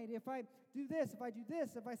donate, if I do this,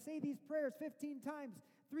 if I say these prayers 15 times,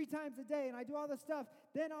 3 times a day, and I do all this stuff,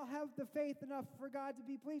 then I'll have the faith enough for God to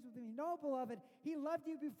be pleased with me. No, beloved, He loved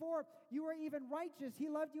you before you were even righteous. He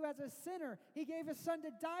loved you as a sinner. He gave His Son to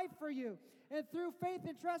die for you. And through faith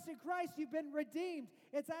and trust in Christ, you've been redeemed.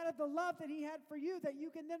 It's out of the love that He had for you that you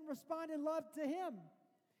can then respond in love to Him.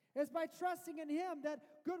 It's by trusting in Him that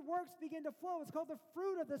good works begin to flow. It's called the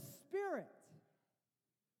fruit of the Spirit.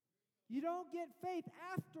 You don't get faith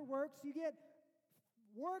after works. You get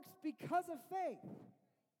works because of faith.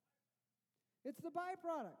 It's the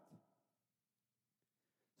byproduct.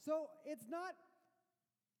 So it's not,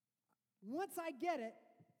 once I get it,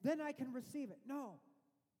 then I can receive it. No.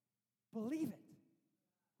 Believe it.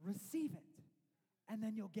 Receive it. And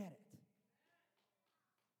then you'll get it.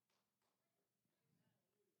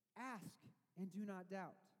 Ask and do not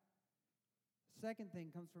doubt. Second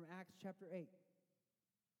thing comes from Acts chapter 8.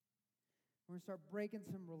 We're going to start breaking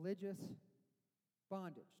some religious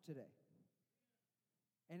bondage today.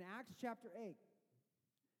 In Acts chapter 8,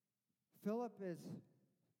 Philip is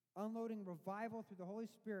unloading revival through the Holy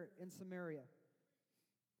Spirit in Samaria.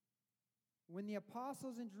 When the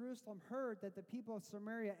apostles in Jerusalem heard that the people of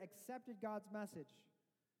Samaria accepted God's message,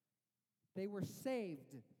 they were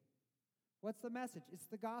saved. What's the message? It's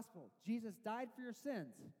the gospel. Jesus died for your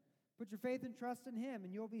sins. Put your faith and trust in Him,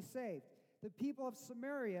 and you'll be saved. The people of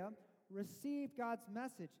Samaria received God's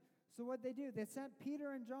message. So what they do, they sent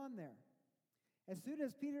Peter and John there. As soon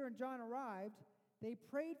as Peter and John arrived, they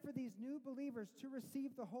prayed for these new believers to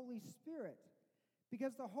receive the Holy Spirit,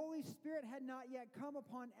 because the Holy Spirit had not yet come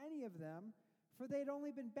upon any of them, for they'd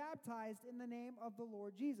only been baptized in the name of the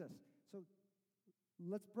Lord Jesus. So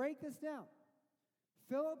let's break this down.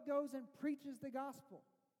 Philip goes and preaches the gospel.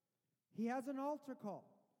 He has an altar call.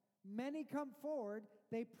 Many come forward.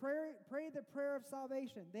 They pray the prayer of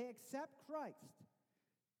salvation. They accept Christ.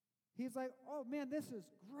 He's like, oh man, this is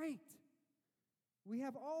great. We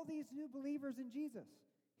have all these new believers in Jesus.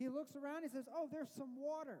 He looks around, he says, oh, there's some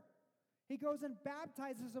water. He goes and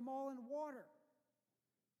baptizes them all in water.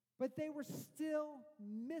 But they were still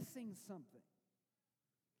missing something.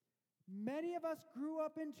 Many of us grew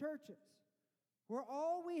up in churches where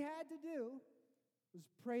all we had to do was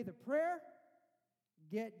pray the prayer,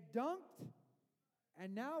 get dunked,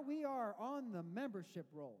 and now we are on the membership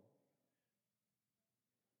roll.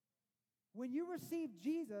 When you receive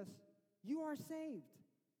Jesus, you are saved.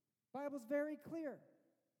 Bible's very clear.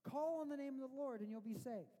 Call on the name of the Lord and you'll be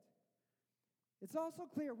saved. It's also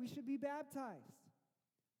clear we should be baptized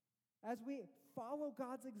as we follow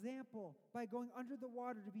God's example by going under the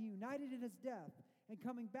water to be united in His death and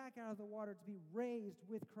coming back out of the water to be raised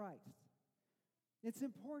with Christ. It's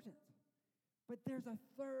important. But there's a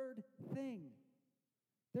third thing.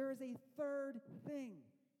 There is a third thing.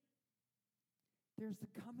 There's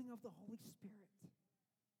the coming of the Holy Spirit.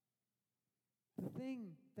 The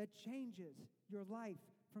thing that changes your life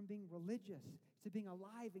from being religious to being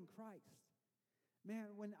alive in Christ. Man,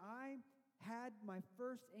 when I had my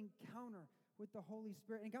first encounter with the Holy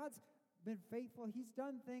Spirit, and God's been faithful. He's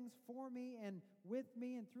done things for me and with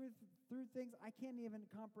me and through things I can't even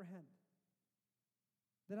comprehend,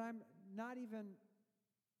 that I'm not even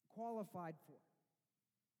qualified for.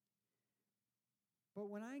 But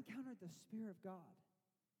when I encountered the Spirit of God,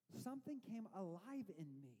 something came alive in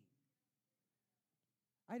me.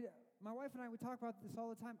 My wife and I would talk about this all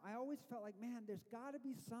the time. I always felt like, man, there's got to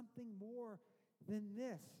be something more than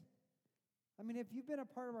this. I mean, if you've been a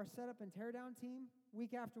part of our setup and teardown team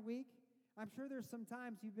week after week, I'm sure there's some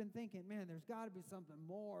times you've been thinking, man, there's got to be something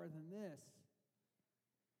more than this.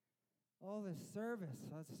 Oh, this service,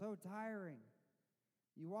 that's so tiring.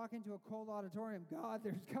 You walk into a cold auditorium, God,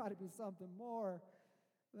 there's got to be something more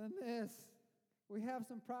than this. We have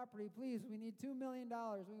some property, please. We need $2 million.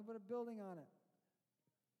 We can put a building on it.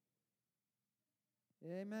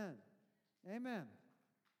 Amen. Amen.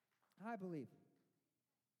 I believe.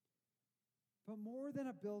 But more than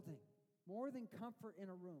a building, more than comfort in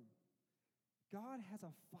a room, God has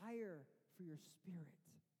a fire for your spirit.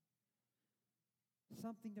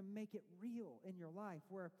 Something to make it real in your life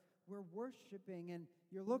where we're worshiping and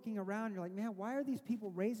you're looking around, you're like, man, why are these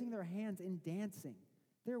people raising their hands and dancing?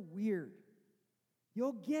 They're weird.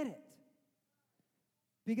 You'll get it.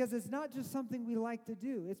 Because it's not just something we like to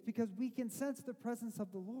do. It's because we can sense the presence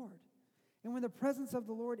of the Lord. And when the presence of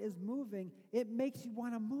the Lord is moving, it makes you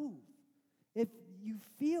want to move. If you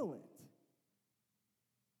feel it.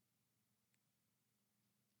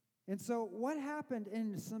 And so what happened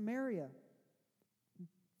in Samaria?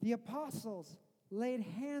 The apostles laid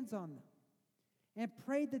hands on them and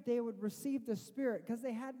prayed that they would receive the Spirit because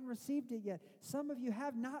they hadn't received it yet. Some of you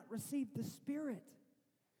have not received the Spirit,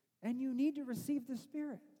 and you need to receive the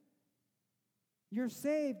Spirit. You're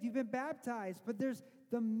saved, you've been baptized, but there's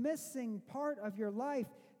the missing part of your life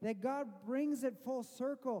that God brings it full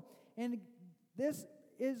circle. And this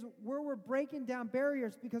is where we're breaking down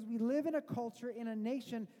barriers because we live in a culture, in a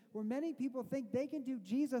nation where many people think they can do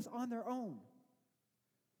Jesus on their own.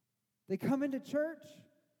 They come into church,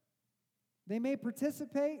 they may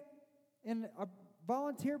participate in a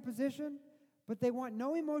volunteer position, but they want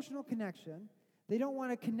no emotional connection. They don't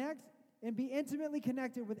want to connect and be intimately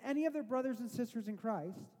connected with any of their brothers and sisters in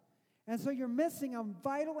Christ. And so you're missing a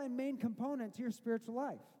vital and main component to your spiritual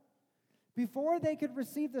life. Before they could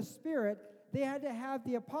receive the Spirit, they had to have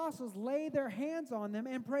the apostles lay their hands on them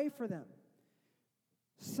and pray for them.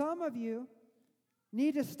 Some of you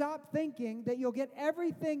need to stop thinking that you'll get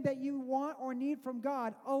everything that you want or need from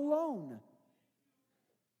God alone.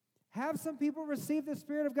 Have some people receive the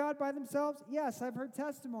Spirit of God by themselves? Yes, I've heard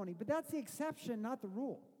testimony, but that's the exception, not the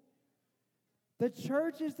rule. The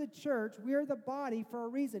church is the church. We are the body for a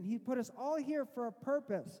reason. He put us all here for a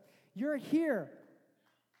purpose. You're here.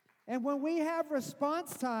 And when we have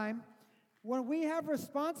response time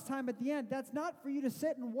at the end, that's not for you to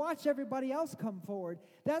sit and watch everybody else come forward.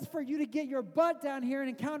 That's for you to get your butt down here and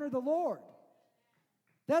encounter the Lord.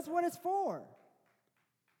 That's what it's for.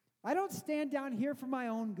 I don't stand down here for my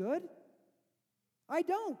own good. I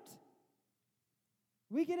don't.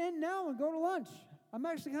 We get in now and go to lunch. I'm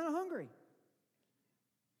actually kind of hungry.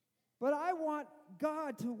 But I want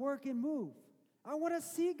God to work and move. I want to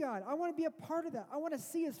see God. I want to be a part of that. I want to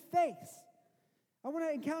see His face. I want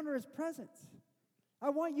to encounter His presence. I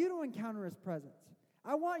want you to encounter His presence.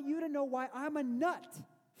 I want you to know why I'm a nut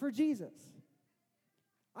for Jesus.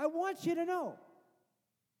 I want you to know.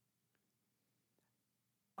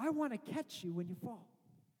 I want to catch you when you fall.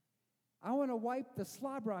 I want to wipe the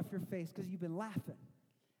slobber off your face because you've been laughing.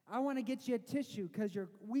 I want to get you a tissue because you're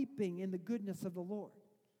weeping in the goodness of the Lord.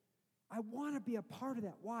 I want to be a part of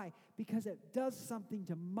that. Why? Because it does something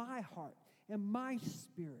to my heart and my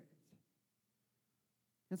spirit.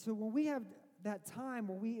 And so when we have that time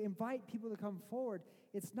where we invite people to come forward,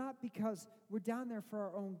 it's not because we're down there for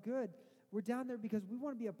our own good. We're down there because we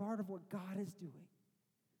want to be a part of what God is doing.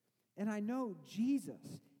 And I know Jesus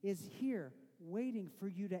is here waiting for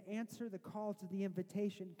you to answer the call to the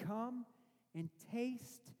invitation. Come and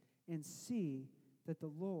taste and see that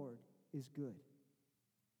the Lord is good.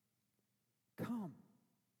 Come.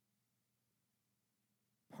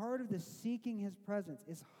 Part of the seeking His presence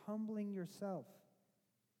is humbling yourself.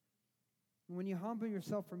 And when you humble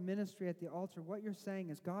yourself for ministry at the altar, what you're saying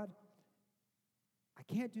is, God, I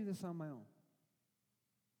can't do this on my own.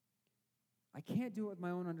 I can't do it with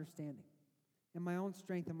my own understanding and my own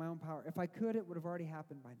strength and my own power. If I could, it would have already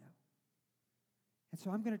happened by now. And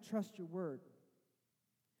so I'm going to trust your word.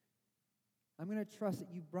 I'm going to trust that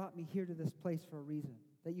you brought me here to this place for a reason,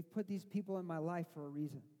 that you've put these people in my life for a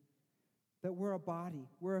reason, that we're a body,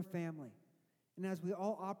 we're a family. And as we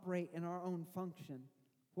all operate in our own function,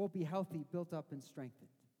 we'll be healthy, built up, and strengthened.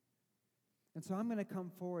 And so I'm going to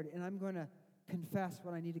come forward, and I'm going to confess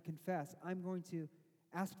what I need to confess. I'm going to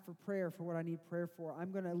ask for prayer for what I need prayer for.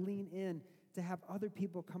 I'm going to lean in to have other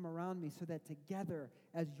people come around me so that together,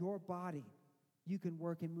 as your body, you can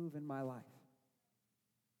work and move in my life.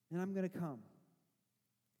 And I'm going to come.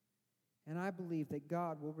 And I believe that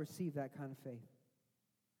God will receive that kind of faith.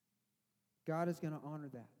 God is going to honor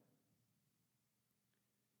that.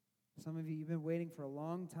 Some of you, you've been waiting for a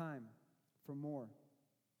long time for more.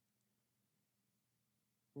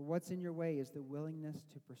 But what's in your way is the willingness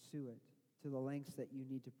to pursue it to the lengths that you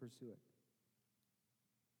need to pursue it.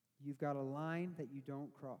 You've got a line that you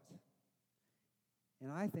don't cross.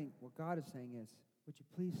 And I think what God is saying is, would you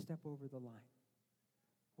please step over the line?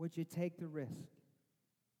 Would you take the risk?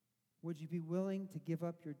 Would you be willing to give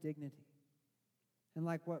up your dignity? And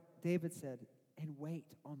like what David said, and wait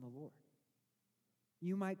on the Lord.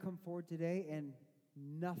 You might come forward today and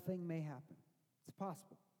nothing may happen. It's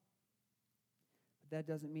possible. But that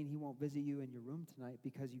doesn't mean he won't visit you in your room tonight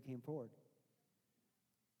because you came forward.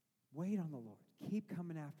 Wait on the Lord. Keep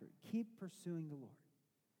coming after it. Keep pursuing the Lord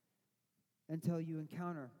until you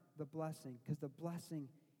encounter the blessing, because the blessing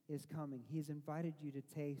is coming. He's invited you to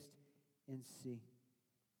taste and see.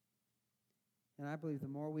 And I believe the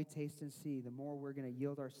more we taste and see, the more we're going to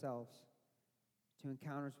yield ourselves to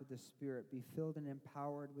encounters with the Spirit, be filled and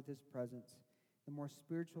empowered with His presence, the more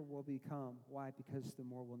spiritual we'll become. Why? Because the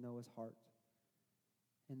more we'll know His heart.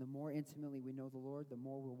 And the more intimately we know the Lord, the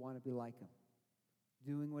more we'll want to be like Him,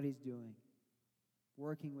 doing what He's doing,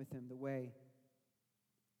 working with Him the way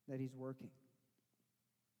that He's working.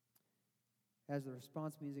 As the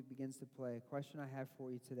response music begins to play, a question I have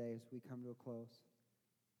for you today as we come to a close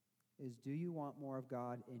is, do you want more of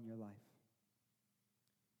God in your life?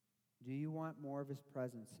 Do you want more of His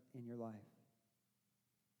presence in your life?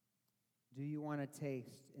 Do you want to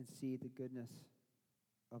taste and see the goodness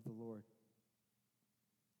of the Lord?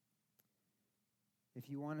 If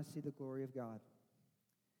you want to see the glory of God,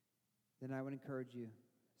 then I would encourage you,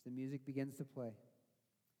 as the music begins to play,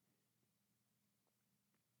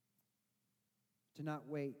 to not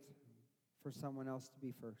wait for someone else to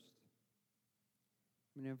be first.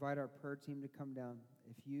 I'm going to invite our prayer team to come down.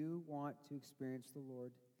 If you want to experience the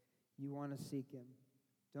Lord, you want to seek Him,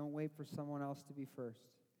 don't wait for someone else to be first.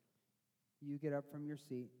 You get up from your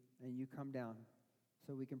seat and you come down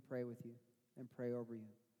so we can pray with you and pray over you.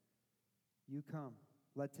 You come.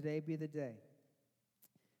 Let today be the day.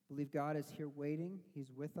 I believe God is here waiting.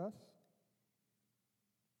 He's with us.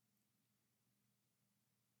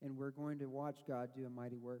 And we're going to watch God do a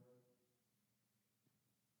mighty work.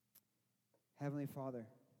 Heavenly Father,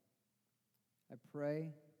 I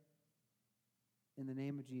pray in the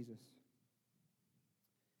name of Jesus.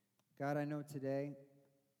 God, I know today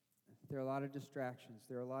there are a lot of distractions.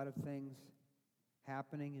 There are a lot of things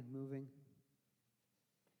happening and moving.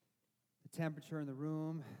 The temperature in the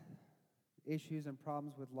room, issues and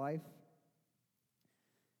problems with life.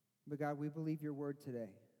 But God, we believe your word today.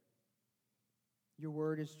 Your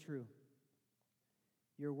word is true.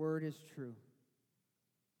 Your word is true.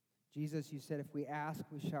 Jesus, you said if we ask,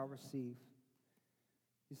 we shall receive.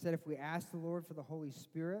 You said if we ask the Lord for the Holy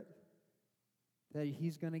Spirit, that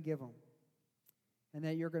He's going to give them. And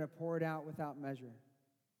that you're going to pour it out without measure.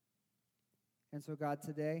 And so, God,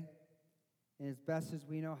 today, and as best as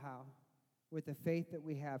we know how, with the faith that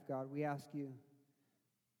we have, God, we ask you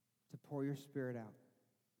to pour your Spirit out.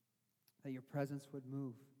 That your presence would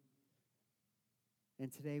move. And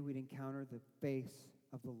today we'd encounter the face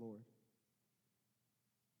of the Lord.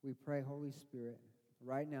 We pray, Holy Spirit,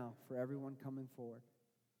 right now for everyone coming forward,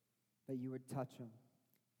 that you would touch them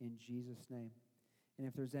in Jesus' name. And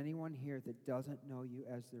if there's anyone here that doesn't know you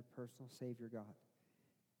as their personal Savior, God,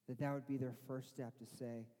 that would be their first step to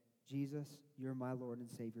say, Jesus, you're my Lord and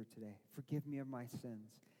Savior today. Forgive me of my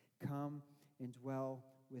sins. Come and dwell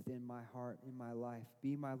within my heart, in my life.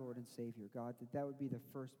 Be my Lord and Savior, God. That would be the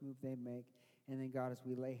first move they make. And then, God, as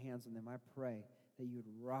we lay hands on them, I pray that you would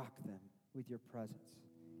rock them with your presence.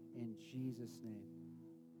 In Jesus' name.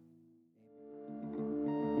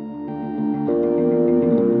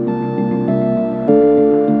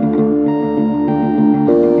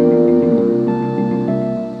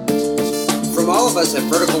 From all of us at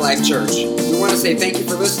Vertical Life Church, we want to say thank you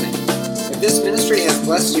for listening. If this ministry has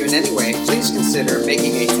blessed you in any way, please consider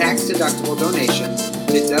making a tax-deductible donation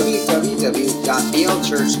to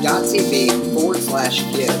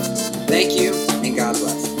www.blchurch.tv/give. Thank you, and God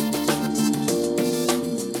bless.